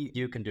 That's Yes. only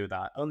you can do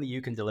that. Only you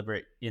can deliver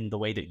it in the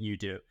way that you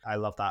do. I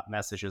love that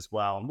message as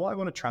well. And what I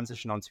want to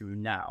transition onto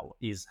now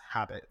is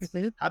habits.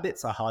 Mhm.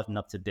 Habits are hard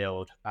enough to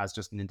build as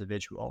just an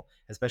individual,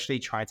 especially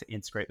trying to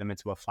integrate them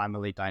into a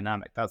family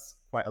dynamic. That's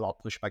quite a lot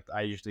of pushback that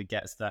I usually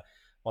get is that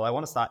well, I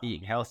want to start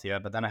eating healthier,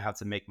 but then I have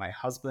to make my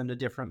husband a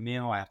different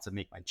meal. I have to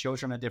make my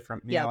children a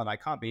different meal, Yep. and I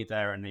can't be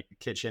there in the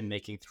kitchen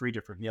making 3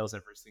 different meals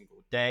every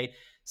single day.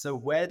 So,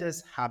 where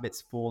does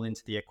habits fall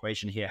into the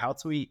equation here? How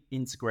do we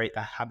integrate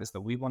the habits that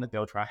we want to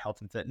build for our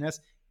health and fitness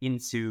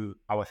into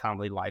our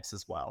family lives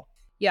as well?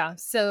 Yeah.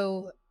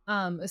 So,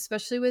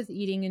 especially with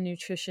eating and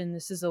nutrition,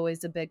 this is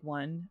always a big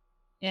one.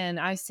 And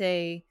I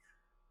say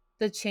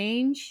the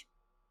change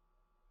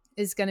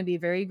is going to be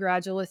very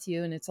gradual with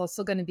you, and it's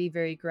also going to be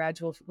very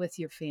gradual with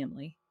your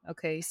family.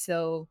 Okay.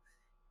 So,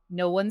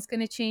 no one's going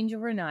to change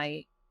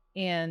overnight.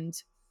 And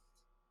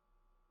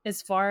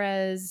as far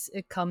as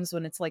it comes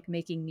when it's like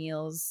making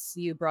meals,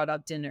 you brought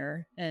up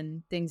dinner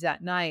and things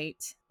at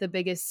night. The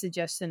biggest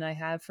suggestion I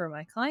have for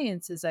my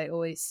clients is I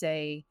always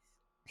say,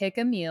 pick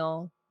a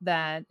meal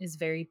that is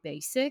very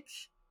basic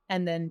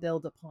and then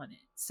build upon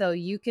it. So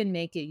you can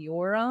make it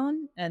your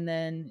own. And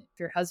then if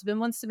your husband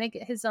wants to make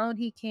it his own,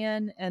 he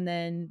can. And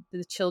then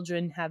the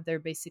children have their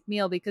basic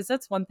meal, because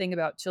that's one thing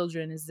about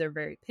children is they're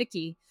very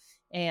picky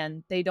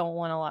and they don't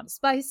want a lot of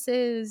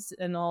spices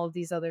and all of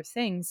these other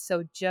things.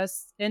 So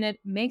and it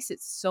makes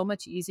it so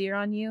much easier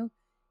on you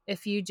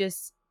if you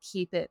just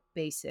keep it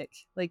basic.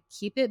 Like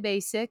keep it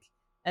basic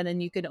and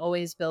then you can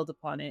always build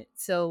upon it.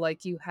 So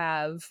like you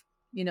have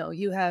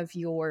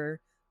your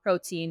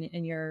protein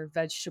in your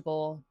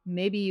vegetable,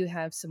 maybe you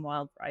have some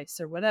wild rice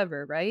or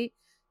whatever, right?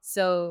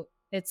 So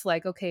it's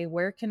like, okay,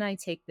 where can I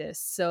take this?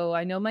 So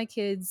I know my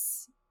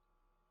kids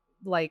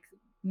like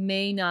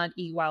may not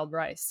eat wild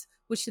rice,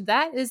 which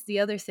that is the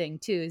other thing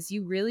too, is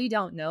you really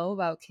don't know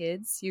about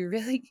kids. You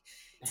really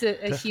it's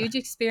a huge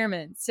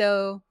experiment.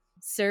 So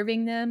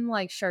serving them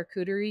like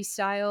charcuterie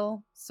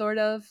style, sort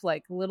of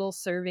like little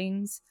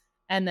servings,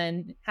 and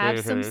then have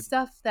some Hmm.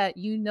 stuff that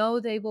you know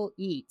they will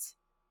eat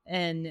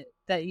and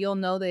that you'll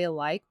know they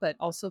like, but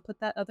also put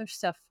that other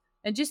stuff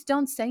and just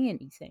don't say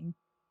anything.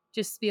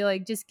 Just be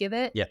like, just give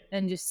it Yeah.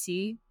 and just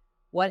see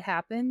what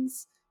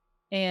happens.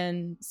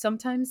 And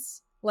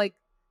sometimes, like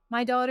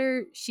my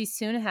daughter, she's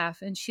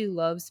 2.5 and she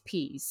loves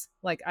peas.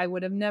 Like I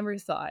would have never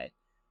thought.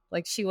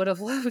 Like she would have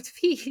loved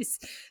peas.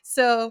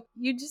 So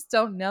you just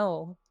don't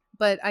know.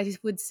 But I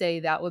would say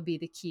that would be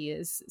the key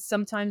is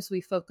sometimes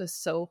we focus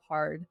so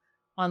hard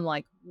on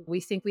like we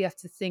think we have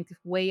to think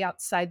way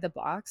outside the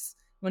box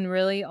when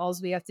really all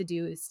we have to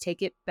do is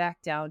take it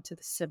back down to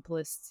the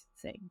simplest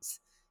things.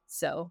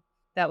 So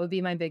that would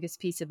be my biggest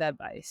piece of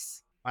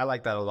advice. I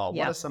like that a lot. What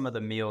Yeah. are some of the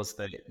meals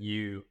that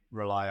you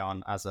rely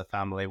on as a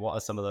family? What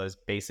are some of those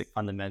basic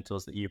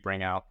fundamentals that you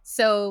bring out?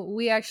 So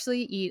we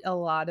actually eat a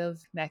lot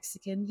of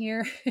Mexican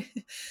here.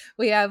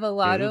 We have a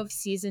lot Hmm. of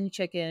seasoned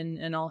chicken,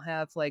 and I'll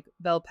have like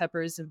bell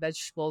peppers and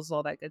vegetables,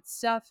 all that good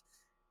stuff.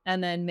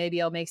 And then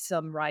maybe I'll make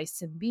some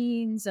rice and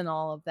beans and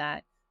all of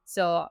that.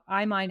 So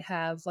I might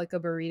have like a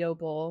burrito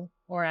bowl,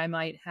 or I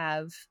might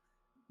have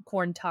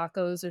corn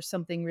tacos or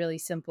something really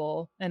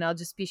simple. And I'll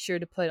just be sure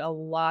to put a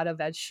lot of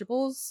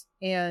vegetables.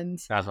 And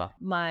Uh-huh.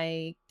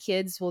 my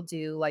kids will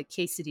do like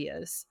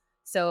quesadillas.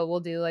 So we'll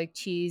do like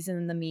cheese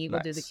and the meat,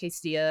 we'll do the Nice.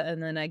 quesadilla.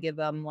 And then I give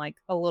them like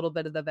a little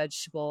bit of the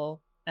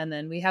vegetable. And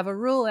then we have a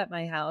rule at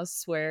my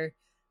house where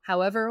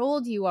however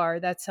old you are,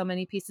 that's how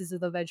many pieces of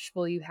the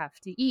vegetable you have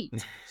to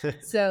eat.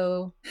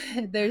 So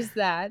there's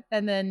that.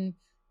 And then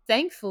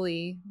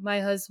thankfully, my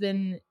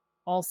husband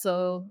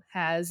also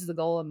has the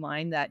goal in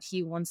mind that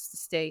he wants to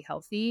stay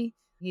healthy.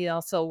 He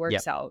also Yep.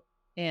 works out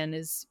and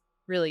is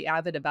really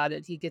avid about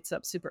it. He gets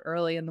up super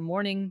early in the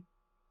morning.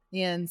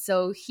 And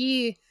so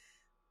he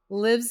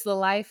lives the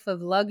life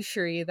of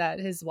luxury that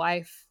his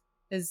wife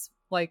is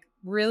like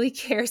really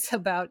cares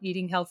about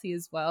eating healthy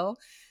as well.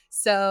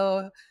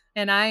 So,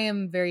 and I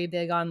am very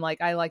big on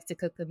like, I like to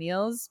cook the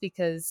meals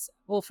because,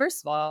 well,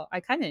 first of all, I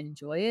kind of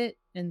enjoy it.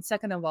 And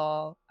second of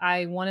all,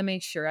 I want to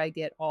make sure I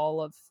get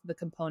all of the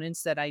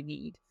components that I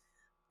need.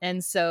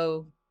 And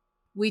so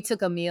we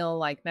took a meal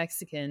like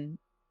Mexican,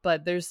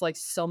 but there's like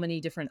so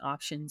many different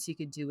options you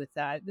could do with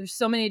that. There's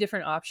so many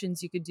different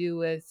options you could do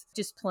with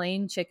just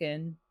plain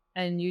chicken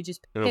and you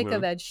just pick a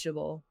Hmm.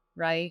 vegetable,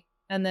 right?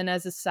 And then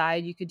as a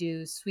side, you could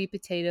do sweet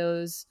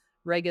potatoes,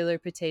 regular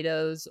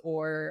potatoes,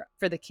 or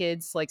for the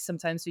kids, like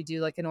sometimes we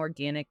do like an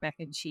organic mac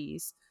and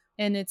cheese.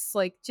 And it's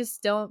like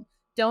just don't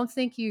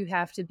think you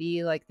have to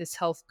be like this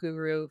health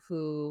guru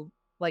who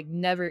like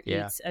never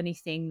Yeah. eats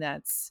anything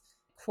that's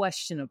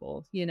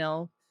questionable, you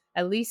know?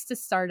 At least to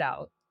start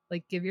out,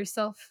 like give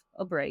yourself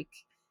a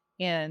break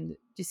and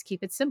just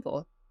keep it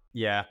simple.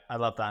 Yeah, I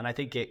love that. And I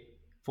think it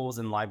falls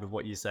in line with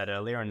what you said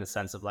earlier in the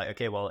sense of like,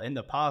 okay, well, in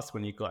the past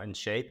when you got in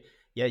shape,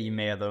 yeah, you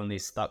may have only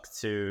stuck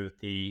to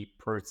the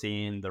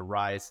protein, the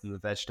rice, and the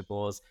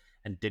vegetables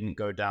and didn't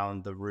go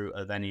down the route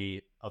of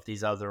any of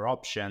these other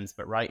options.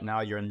 But right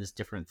now you're in this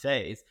different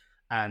phase.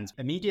 And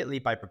immediately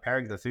by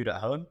preparing the food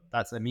at home,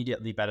 that's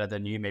immediately better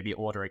than you maybe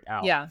ordering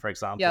out, Yeah. for Yep.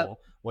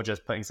 example, or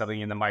just putting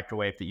something in the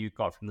microwave that you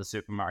got from the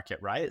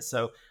supermarket, right?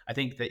 So I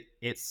think that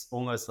it's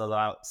almost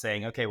about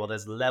saying, okay, well,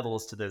 there's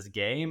levels to this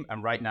game.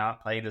 And right now, I'm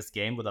playing this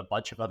game with a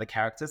bunch of other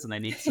characters and I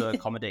need to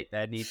accommodate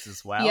their needs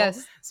as well.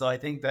 Yes. So I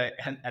think that,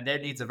 and their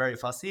needs are very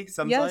fussy Yes.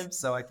 sometimes.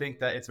 So I think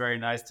that it's very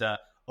nice to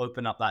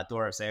open up that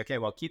door and say, okay,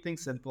 well, keep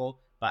things simple,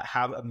 but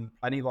have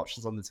plenty of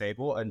options on the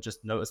table and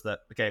just notice that,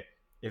 okay,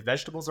 if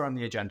vegetables are on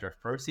the agenda, if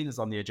protein is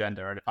on the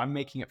agenda, and if I'm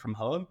making it from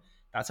home,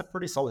 that's a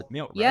pretty solid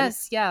meal, right?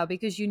 Yes, yeah,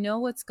 because you know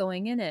what's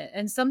going in it.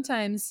 And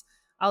sometimes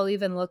I'll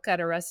even look at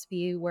a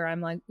recipe where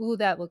I'm like, "Ooh,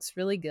 that looks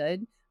really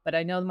good," but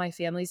I know my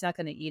family's not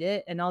going to eat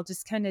it, and I'll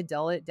just kind of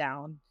dull it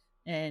down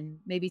and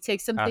maybe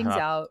take some things Uh-huh.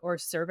 out or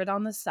serve it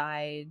on the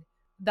side.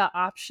 The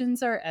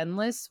options are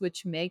endless,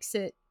 which makes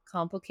it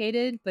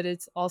complicated, but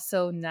it's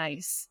also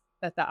nice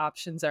that the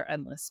options are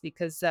endless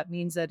because that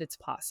means that it's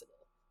possible.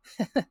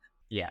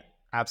 Yeah,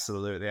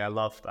 absolutely. I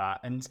love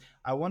that. And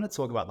I want to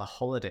talk about the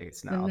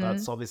holidays now.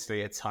 That's Mhm.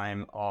 obviously a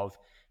time of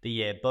the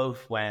year,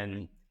 both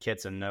when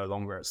kids are no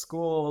longer at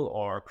school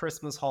or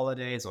Christmas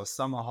holidays or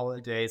summer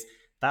holidays.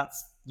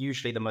 That's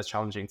usually the most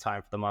challenging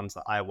time for the moms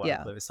that I work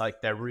Yeah. with. It's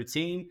like their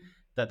routine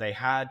that they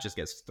had just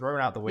gets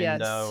thrown out the Yes.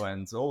 window,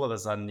 and all of a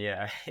sudden,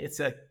 yeah, it's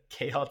a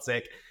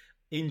chaotic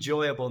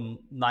enjoyable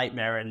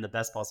nightmare in the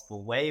best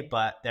possible way,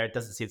 but there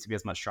doesn't seem to be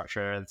as much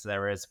structure as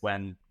there is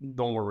when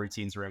normal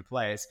routines are in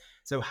place.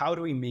 So how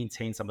do we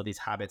maintain some of these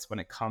habits when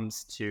it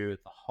comes to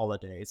the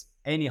holidays?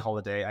 Any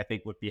holiday, I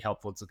think, would be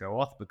helpful to go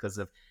off because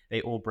of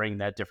they all bring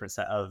their different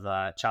set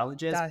of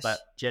challenges. But Gosh.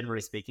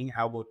 generally speaking,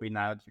 how would we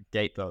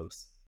navigate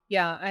those?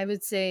 Yeah, I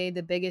would say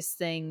the biggest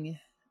thing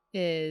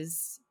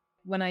is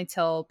when I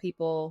tell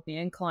people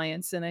and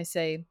clients, and I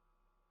say,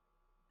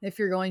 if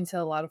you're going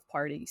to a lot of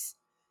parties,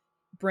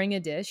 bring a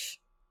dish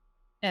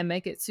and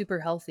make it super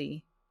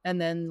healthy and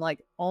then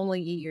like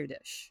only eat your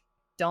dish.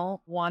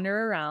 Don't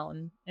wander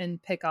around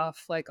and pick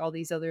off like all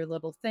these other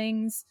little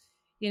things.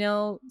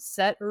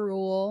 Set a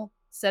rule,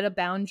 set a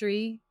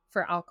boundary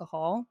for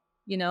alcohol.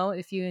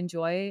 If you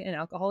enjoy an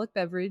alcoholic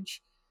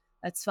beverage,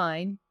 that's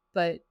fine,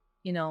 but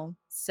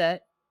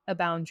set a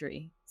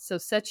boundary. So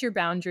set your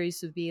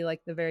boundaries would be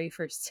like the very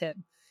first tip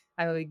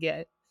I would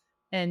get.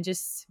 And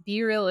just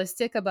be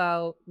realistic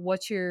about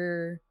what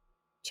your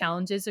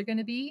challenges are going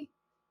to be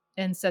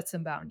and set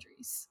some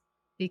boundaries,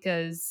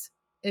 because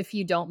if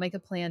you don't make a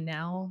plan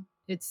now,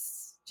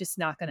 it's just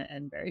not going to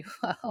end very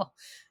well.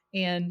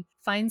 And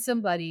find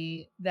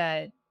somebody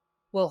that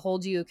will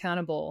hold you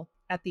accountable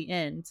at the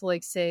end to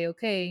like say,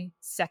 okay,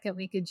 second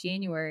week of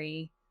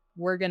January,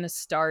 we're going to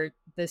start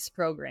this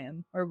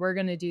program, or we're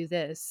going to do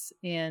this,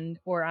 and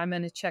or I'm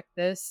going to check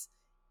this,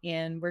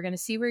 and we're going to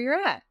see where you're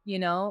at,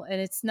 and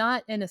it's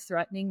not in a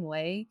threatening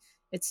way.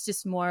 It's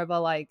just more of a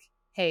like,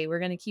 hey, we're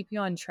going to keep you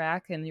on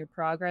track, and your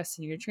progress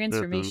and your Mhm.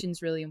 transformation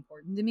is really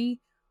important to me.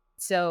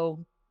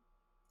 So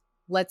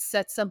let's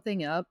set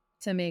something up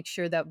to make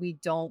sure that we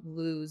don't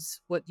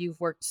lose what you've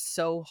worked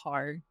so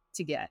hard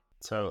to get.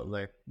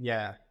 Totally.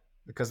 Yeah.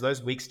 Because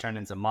those weeks turn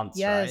into months,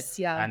 right? Yes.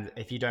 Yeah. And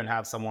if you don't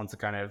have someone to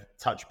kind of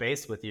touch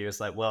base with you, it's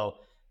like, well,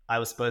 I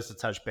was supposed to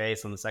touch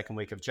base on the second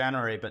week of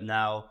January, but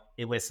now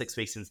we're 6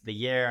 weeks into the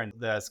year and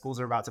the schools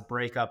are about to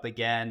break up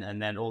again.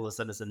 And then all of a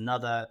sudden it's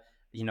another,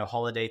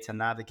 holiday to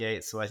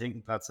navigate. So I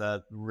think that's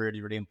a really,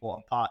 really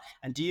important part.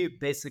 And do you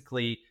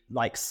basically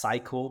like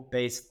cycle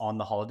based on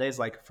the holidays?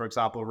 Like, for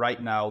example,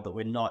 right now that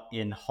we're not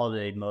in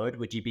holiday mode,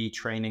 would you be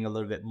training a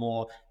little bit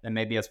more? Then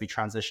maybe as we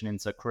transition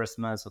into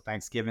Christmas or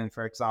Thanksgiving,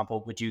 for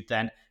example, would you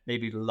then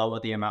maybe lower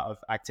the amount of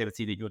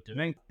activity that you're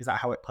doing? Is that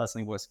how it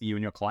personally works for you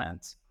and your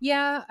clients?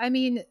 Yeah. I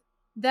mean,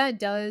 that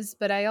does,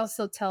 but I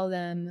also tell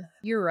them,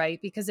 you're right,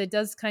 because it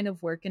does kind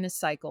of work in a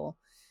cycle.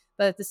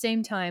 But at the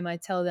same time, I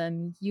tell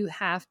them, you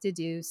have to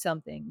do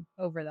something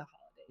over the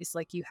holidays.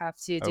 Like, you have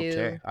to Okay,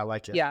 do, I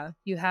like it. yeah,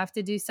 you have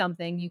to do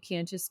something. You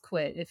can't just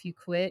quit. If you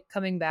quit,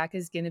 coming back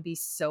is going to be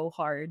so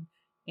hard.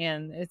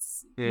 And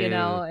it's,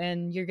 Mm,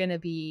 and you're going to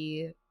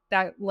be,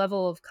 that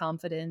level of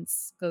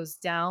confidence goes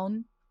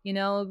down,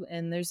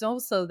 and there's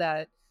also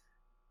that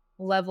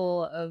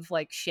level of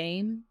like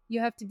shame you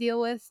have to deal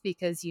with,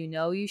 because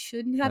you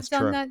shouldn't have that's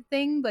done true. that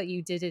thing, but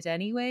you did it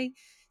anyway.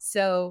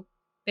 So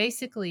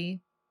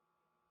basically,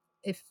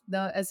 if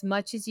the as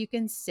much as you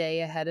can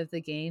stay ahead of the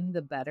game,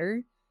 the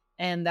better.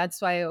 And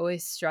that's why I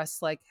always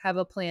stress like have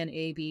a plan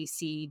A, B,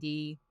 C,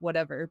 D,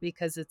 whatever,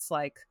 because it's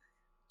like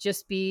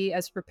just be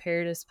as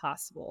prepared as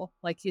possible.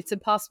 Like it's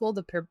impossible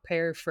to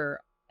prepare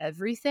for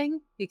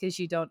everything because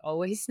you don't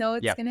always know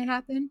it's Yeah. going to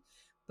happen,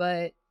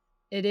 but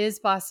it is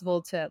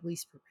possible to at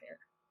least prepare.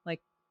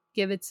 Like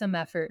give it some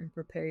effort and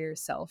prepare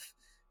yourself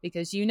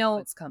because you know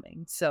it's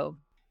coming. So,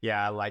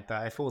 Yeah, I like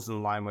that. It falls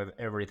in line with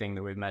everything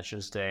that we've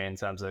mentioned today in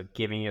terms of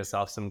giving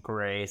yourself some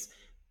grace,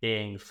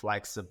 being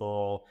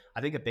flexible.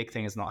 I think a big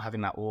thing is not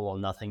having that all or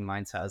nothing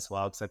mindset as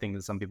well. Because I think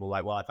that some people are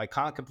like, well, if I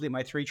can't complete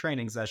my 3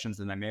 training sessions,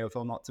 then I may as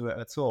well not do it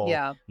at all.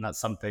 yeah. And that's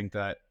something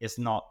that is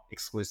not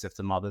exclusive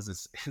to mothers.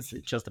 It's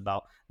just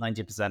about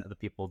 90% of the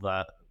people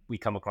that we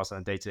come across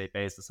on a day-to-day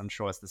basis. I'm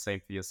sure it's the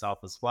same for yourself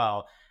as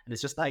well. And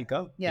it's just let it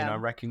go, Yeah.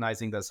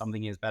 recognizing that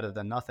something is better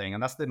than nothing.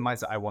 And that's the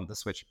mindset I want to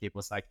switch people.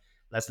 It's like,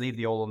 let's leave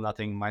the all or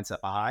nothing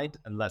mindset behind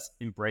and let's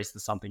embrace that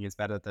something is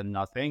better than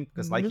nothing.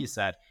 Because, like Mhm. you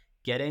said,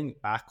 getting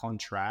back on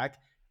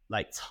track,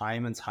 like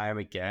time and time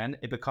again,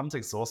 it becomes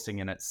exhausting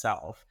in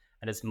itself.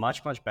 And it's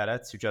much, much better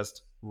to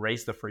just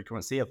raise the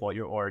frequency of what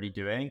you're already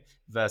doing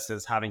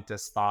versus having to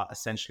start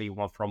essentially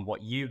from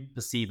what you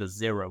perceive as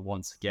zero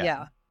once Yeah,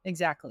 again.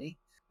 exactly.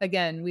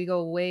 Again,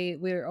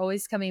 we're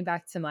always coming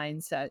back to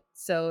mindset.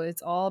 So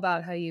it's all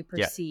about how you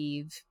Yeah.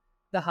 perceive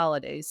the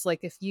holidays.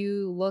 Like if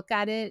you look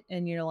at it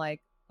and you're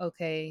like,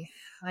 okay,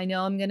 I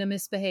know I'm going to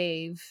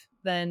misbehave,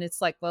 then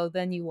it's like, well,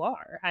 then you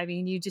are. I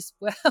mean, you just,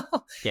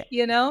 well,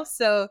 Yeah.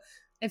 So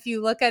if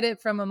you look at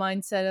it from a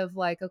mindset of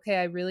like, okay,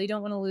 I really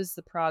don't want to lose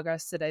the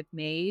progress that I've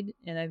made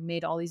and I've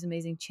made all these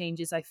amazing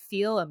changes. I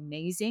feel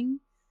amazing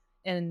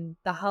and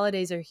the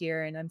holidays are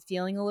here and I'm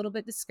feeling a little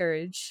bit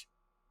discouraged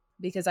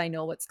because I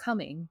know what's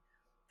coming.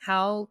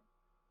 How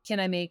can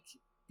I make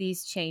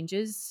these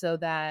changes so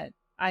that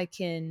I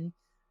can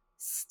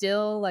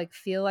still like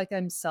feel like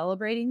I'm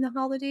celebrating the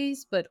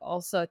holidays, but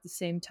also at the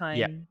same Yeah.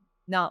 time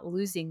not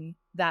losing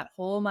that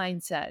whole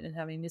mindset and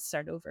having to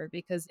start over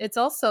because it's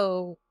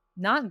also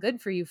not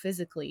good for you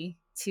physically.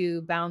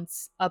 to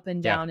bounce up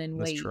and Yeah, down in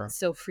that's weight true.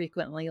 so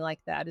frequently like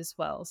that as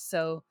well.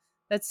 So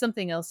that's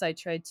something else I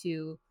try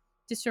to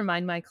just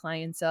remind my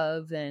clients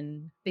of.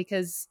 And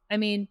because, I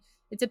mean,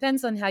 it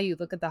depends on how you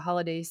look at the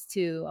holidays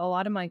too. A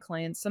lot of my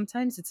clients,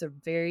 sometimes it's a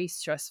very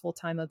stressful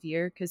time of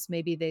year because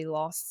maybe they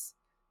lost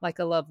like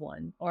a loved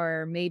one,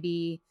 or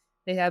maybe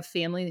they have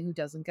family who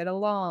doesn't get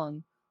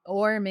along,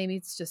 or maybe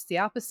it's just the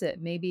opposite.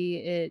 Maybe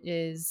it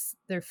is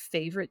their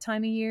favorite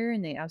time of year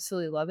and they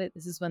absolutely love it.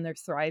 This is when they're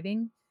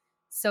thriving.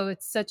 So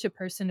it's such a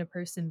person to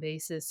person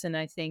basis. And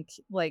I think,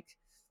 like,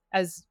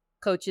 as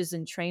coaches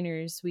and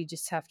trainers, we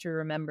just have to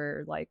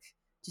remember, like,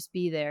 just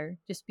be there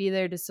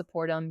to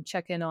support them,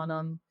 check in on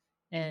them,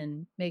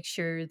 and make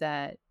sure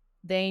that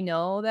they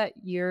know that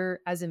you're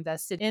as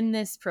invested in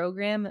this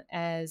program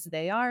as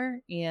they are,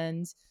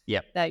 and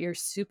Yep. that you're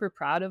super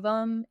proud of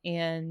them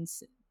and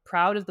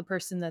proud of the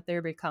person that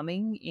they're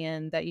becoming,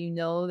 and that you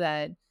know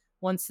that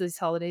once these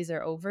holidays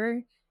are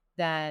over,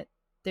 that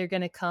they're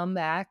going to come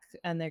back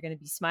and they're going to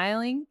be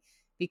smiling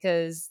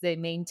because they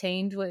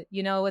maintained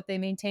what they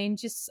maintained.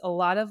 Just a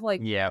lot of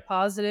like Yeah.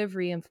 positive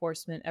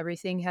reinforcement.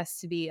 Everything has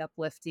to be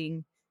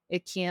uplifting.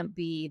 It can't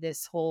be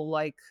this whole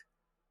like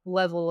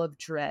level of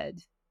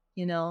dread,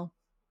 you know?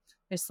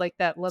 It's like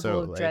that level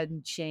of Totally. dread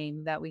and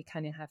shame that we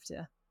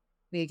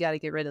got to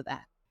get rid of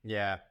that.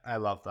 Yeah, I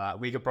love that.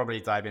 We could probably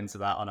dive into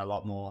that on a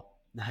lot more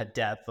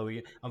depth. But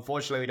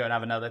unfortunately, we don't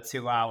have another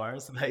 2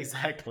 hours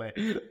exactly.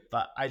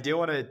 But I do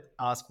want to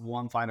ask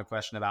one final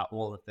question about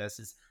all of this: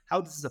 is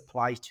how does this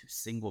apply to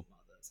single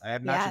mothers? I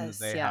imagine that Yes,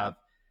 they yeah. have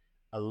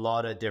a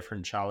lot of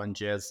different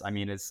challenges. I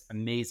mean, it's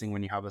amazing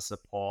when you have a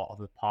support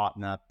of a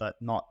partner,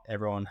 but not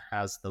everyone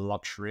has the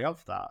luxury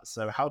of that.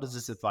 So, how does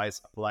this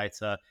advice apply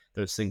to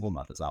those single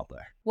mothers out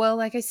there? Well,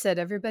 like I said,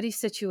 everybody's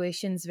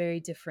situation is very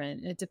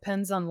different. It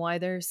depends on why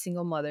they're a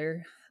single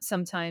mother.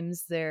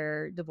 Sometimes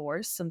they're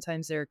divorced,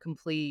 sometimes they're a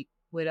complete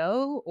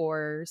widow,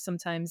 or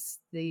sometimes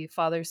the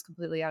father's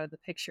completely out of the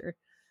picture.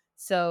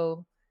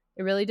 So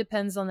it really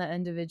depends on the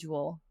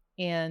individual.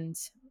 And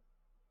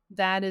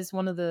that is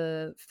one of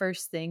the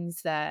first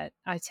things that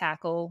I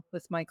tackle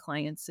with my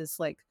clients is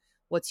like,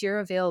 what's your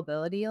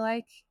availability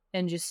like?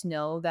 And just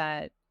know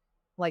that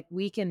like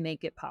we can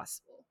make it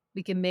possible.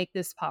 We can make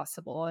this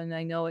possible. And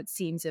I know it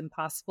seems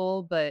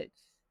impossible, but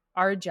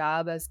our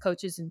job as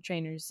coaches and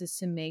trainers is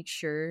to make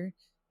sure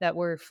that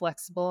we're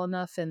flexible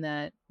enough and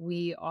that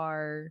we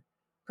are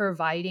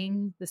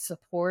providing the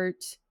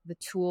support, the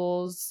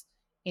tools,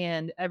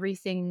 and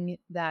everything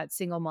that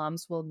single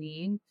moms will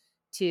need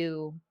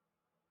to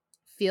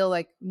feel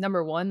like,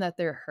 number one, that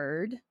they're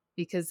heard,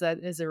 because that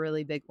is a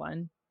really big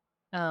one.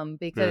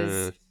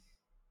 Because Mm,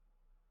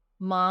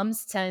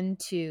 moms tend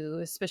to,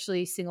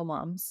 especially single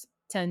moms,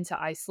 tend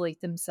to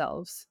isolate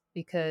themselves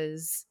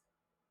because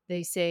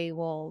they say,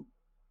 well,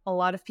 a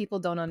lot of people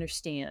don't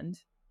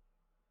understand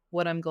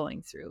what I'm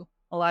going through.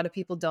 A lot of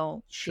people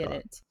don't get sure.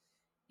 it.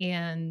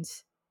 And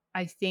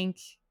I think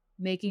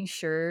making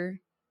sure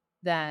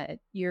that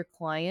your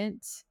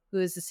client, who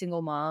is a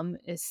single mom,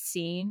 is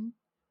seen,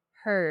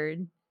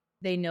 heard,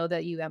 they know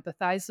that you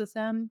empathize with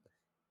them,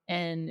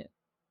 and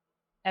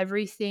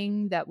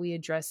everything that we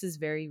address is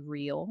very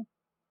real.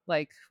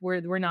 Like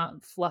we're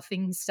not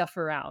fluffing stuff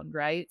around,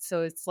 right?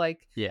 So it's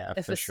like Yeah,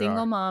 if for a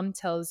single sure. mom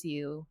tells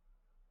you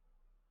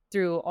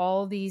through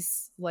all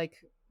these like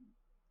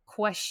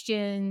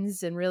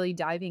questions and really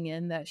diving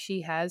in that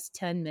she has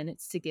 10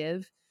 minutes to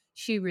give,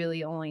 she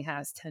really only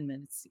has 10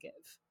 minutes to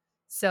give.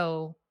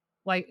 So,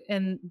 like,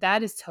 and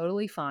that is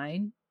totally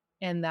fine.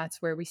 And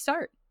that's where we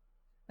start.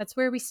 That's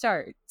where we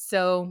start.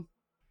 So,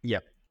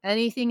 Yep.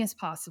 anything is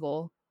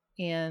possible.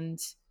 And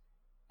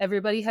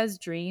everybody has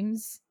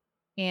dreams.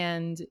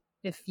 And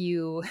if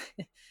you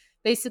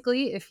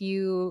basically, if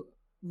you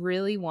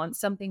really want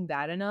something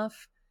bad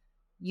enough,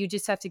 you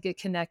just have to get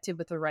connected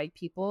with the right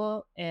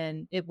people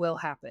and it will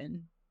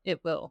happen.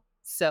 It will.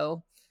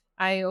 So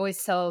I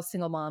always tell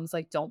single moms,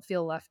 like, don't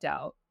feel left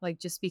out. Like,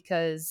 just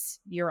because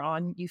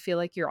you feel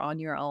like you're on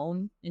your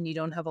own and you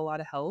don't have a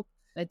lot of help,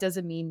 it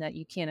doesn't mean that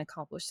you can't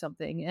accomplish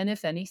something. And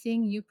if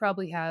anything, you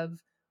probably have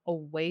a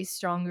way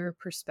stronger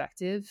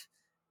perspective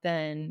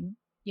than,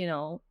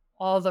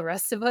 all the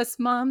rest of us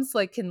moms,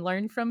 like, can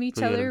learn from each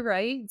Mm. other,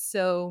 right?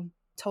 So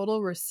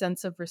total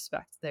sense of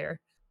respect there.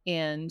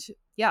 And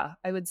yeah,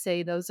 I would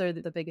say those are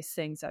the biggest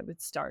things I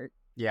would start.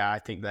 Yeah, I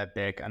think they're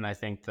big. And I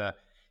think that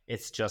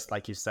it's just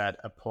like you said,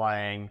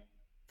 applying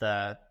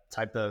the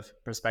type of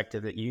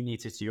perspective that you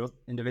need to your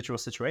individual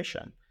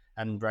situation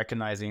and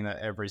recognizing that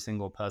every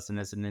single person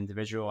is an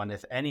individual. And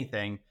if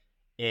anything,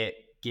 it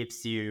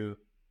gives you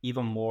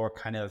even more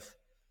kind of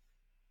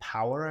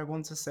power, I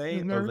want to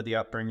say, over Mhm. the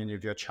upbringing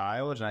of your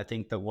child. And I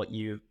think that what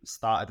you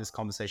started this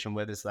conversation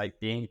with is like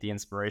being the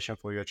inspiration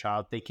for your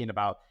child, thinking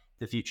about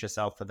the future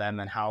self for them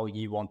and how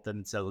you want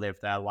them to live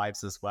their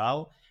lives as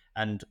well.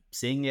 And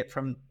seeing it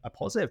from a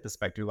positive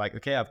perspective, like,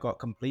 okay, I've got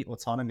complete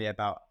autonomy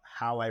about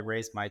how I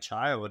raise my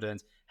child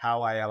and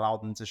how I allow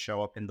them to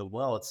show up in the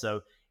world.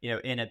 So,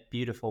 in a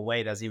beautiful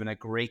way, there's even a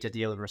greater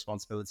deal of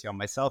responsibility on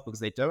myself because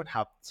they don't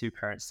have two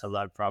parents to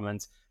learn from.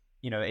 And,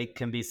 it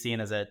can be seen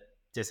as a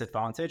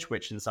disadvantage,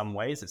 which in some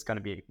ways it's going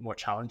to be more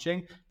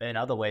challenging, but in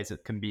other ways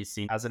it can be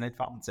seen as an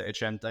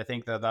advantage. And I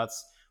think that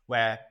that's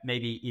where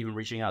maybe even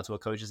reaching out to a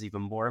coach is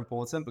even more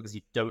important, because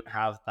you don't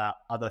have that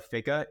other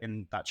figure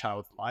in that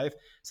child's life.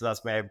 So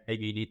that's where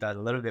maybe you need that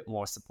a little bit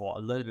more support,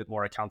 a little bit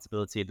more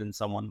accountability than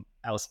someone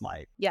else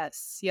might.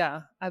 Yes.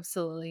 Yeah,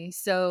 absolutely.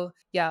 So,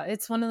 yeah,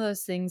 it's one of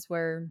those things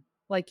where,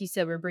 like you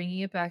said, we're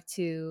bringing it back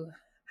to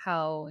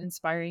how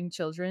inspiring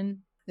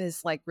children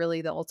is like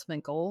really the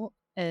ultimate goal,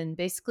 and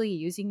basically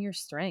using your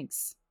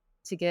strengths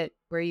to get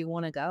where you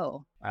want to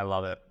go. I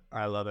love it.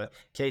 I love it.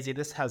 Katie,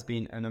 this has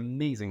been an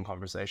amazing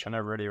conversation. I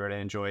really,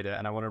 really enjoyed it.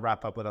 And I want to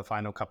wrap up with a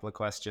final couple of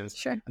questions.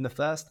 Sure. And the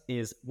first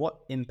is, what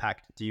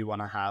impact do you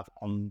want to have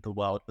on the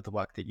world with the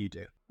work that you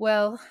do?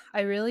 Well,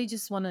 I really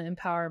just want to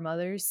empower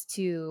mothers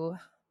to,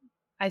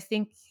 I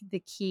think the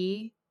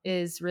key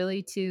is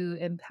really to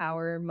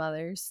empower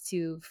mothers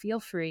to feel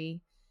free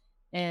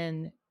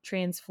and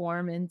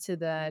transform into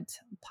that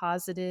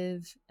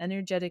positive,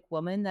 energetic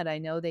woman that I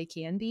know they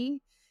can be.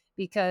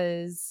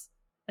 Because,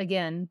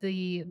 again,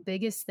 the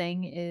biggest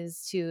thing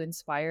is to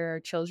inspire our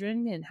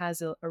children and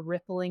has a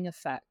rippling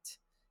effect.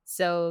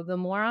 So, the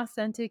more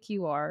authentic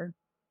you are,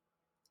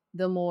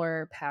 the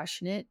more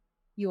passionate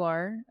you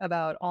are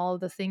about all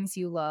the things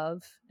you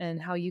love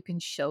and how you can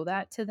show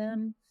that to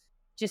them.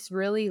 Just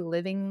really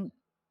living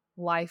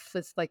life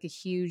with like a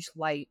huge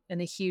light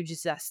and a huge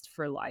zest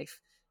for life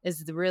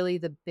is really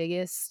the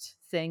biggest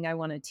thing I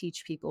want to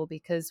teach people,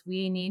 because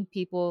we need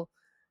people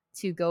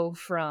to go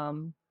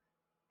from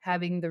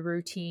having the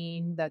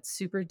routine that's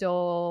super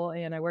dull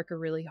and I work a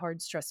really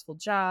hard, stressful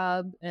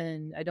job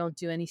and I don't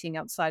do anything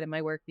outside of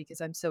my work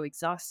because I'm so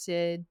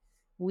exhausted.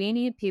 We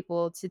need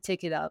people to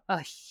take it up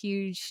a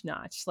huge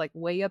notch, like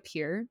way up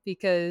here,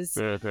 because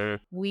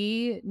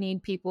we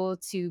need people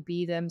to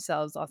be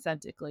themselves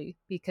authentically,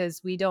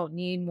 because we don't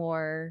need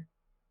more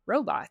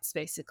robots,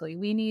 basically.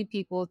 We need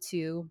people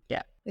to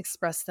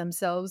express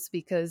themselves,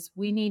 because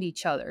we need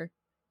each other,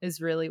 is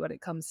really what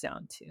it comes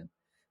down to.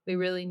 We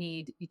really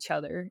need each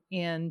other.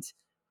 And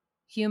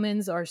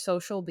humans are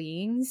social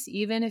beings,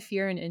 even if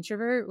you're an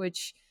introvert,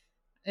 which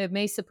it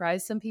may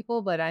surprise some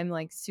people, but I'm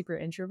like super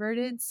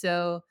introverted.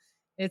 So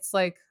it's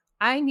like,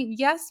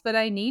 yes, but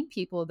I need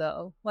people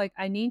though. Like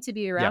I need to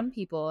be around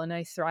people and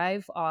I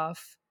thrive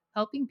off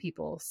helping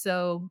people.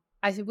 So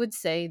I would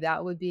say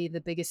that would be the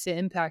biggest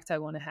impact I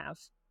want to have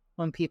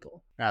on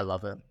people. I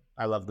love it.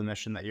 I love the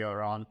mission that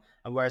you're on.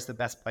 And where's the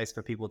best place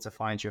for people to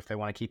find you if they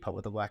want to keep up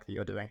with the work that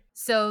you're doing?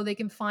 So they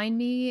can find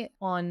me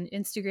on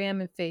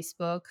Instagram and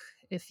Facebook.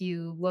 If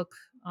you look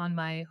on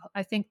I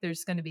think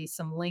there's going to be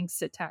some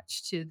links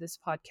attached to this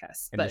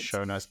podcast. In the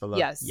show notes below.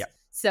 Yes. Yep.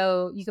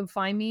 So you can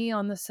find me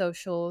on the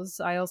socials.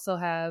 I also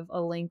have a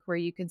link where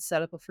you can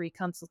set up a free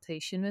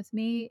consultation with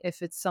me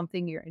if it's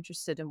something you're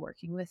interested in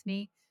working with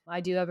me. I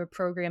do have a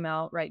program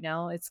out right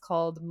now. It's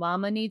called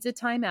Mama Needs a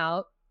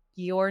Timeout,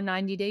 your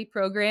 90-day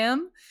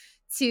program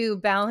to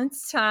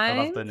balance time.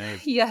 I love the name.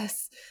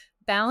 Yes.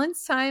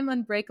 Balance time,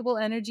 unbreakable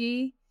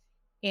energy,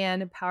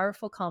 and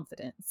powerful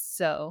confidence.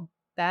 So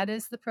that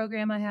is the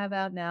program I have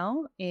out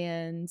now.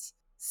 And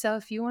so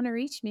if you want to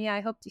reach me,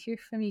 I hope to hear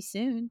from you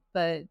soon.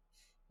 But,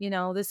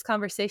 this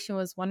conversation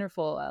was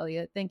wonderful,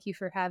 Elliot. Thank you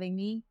for having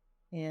me.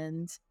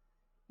 And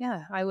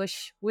yeah, I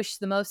wish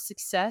the most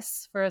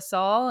success for us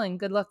all, and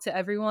good luck to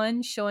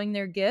everyone showing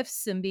their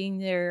gifts and being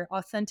their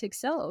authentic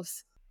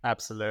selves.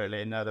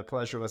 Absolutely. No, the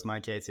pleasure was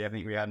mine, Katie. I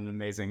think we had an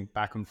amazing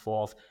back and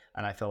forth,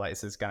 and I feel like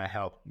this is going to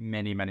help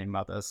many, many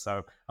mothers.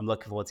 So I'm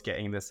looking forward to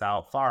getting this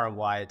out far and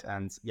wide.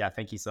 And yeah,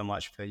 thank you so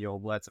much for your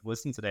words of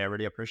wisdom today. I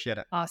really appreciate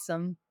it.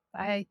 Awesome.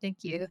 Bye.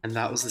 Thank you. And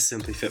that was the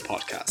Simply Fit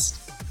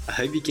podcast. I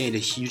hope you gained a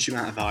huge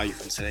amount of value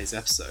from today's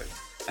episode.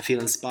 I feel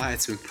inspired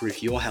to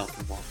improve your health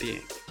and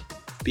well-being.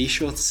 Be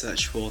sure to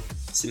search for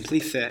Simply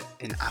Fit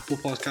in Apple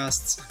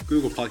Podcasts,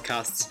 Google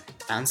Podcasts,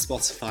 and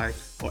Spotify,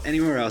 or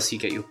anywhere else you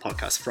get your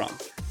podcast from.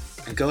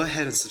 And go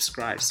ahead and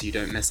subscribe so you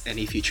don't miss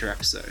any future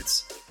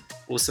episodes.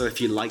 Also,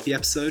 if you like the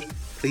episode,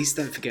 please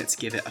don't forget to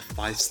give it a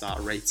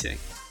 5-star rating.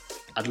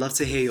 I'd love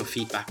to hear your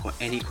feedback or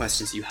any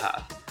questions you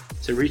have.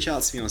 So reach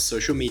out to me on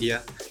social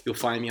media. You'll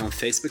find me on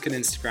Facebook and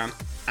Instagram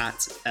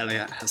at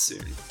Elliot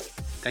Hassoun.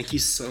 Thank you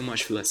so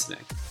much for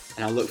listening,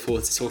 and I look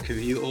forward to talking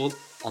with you all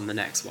on the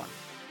next one.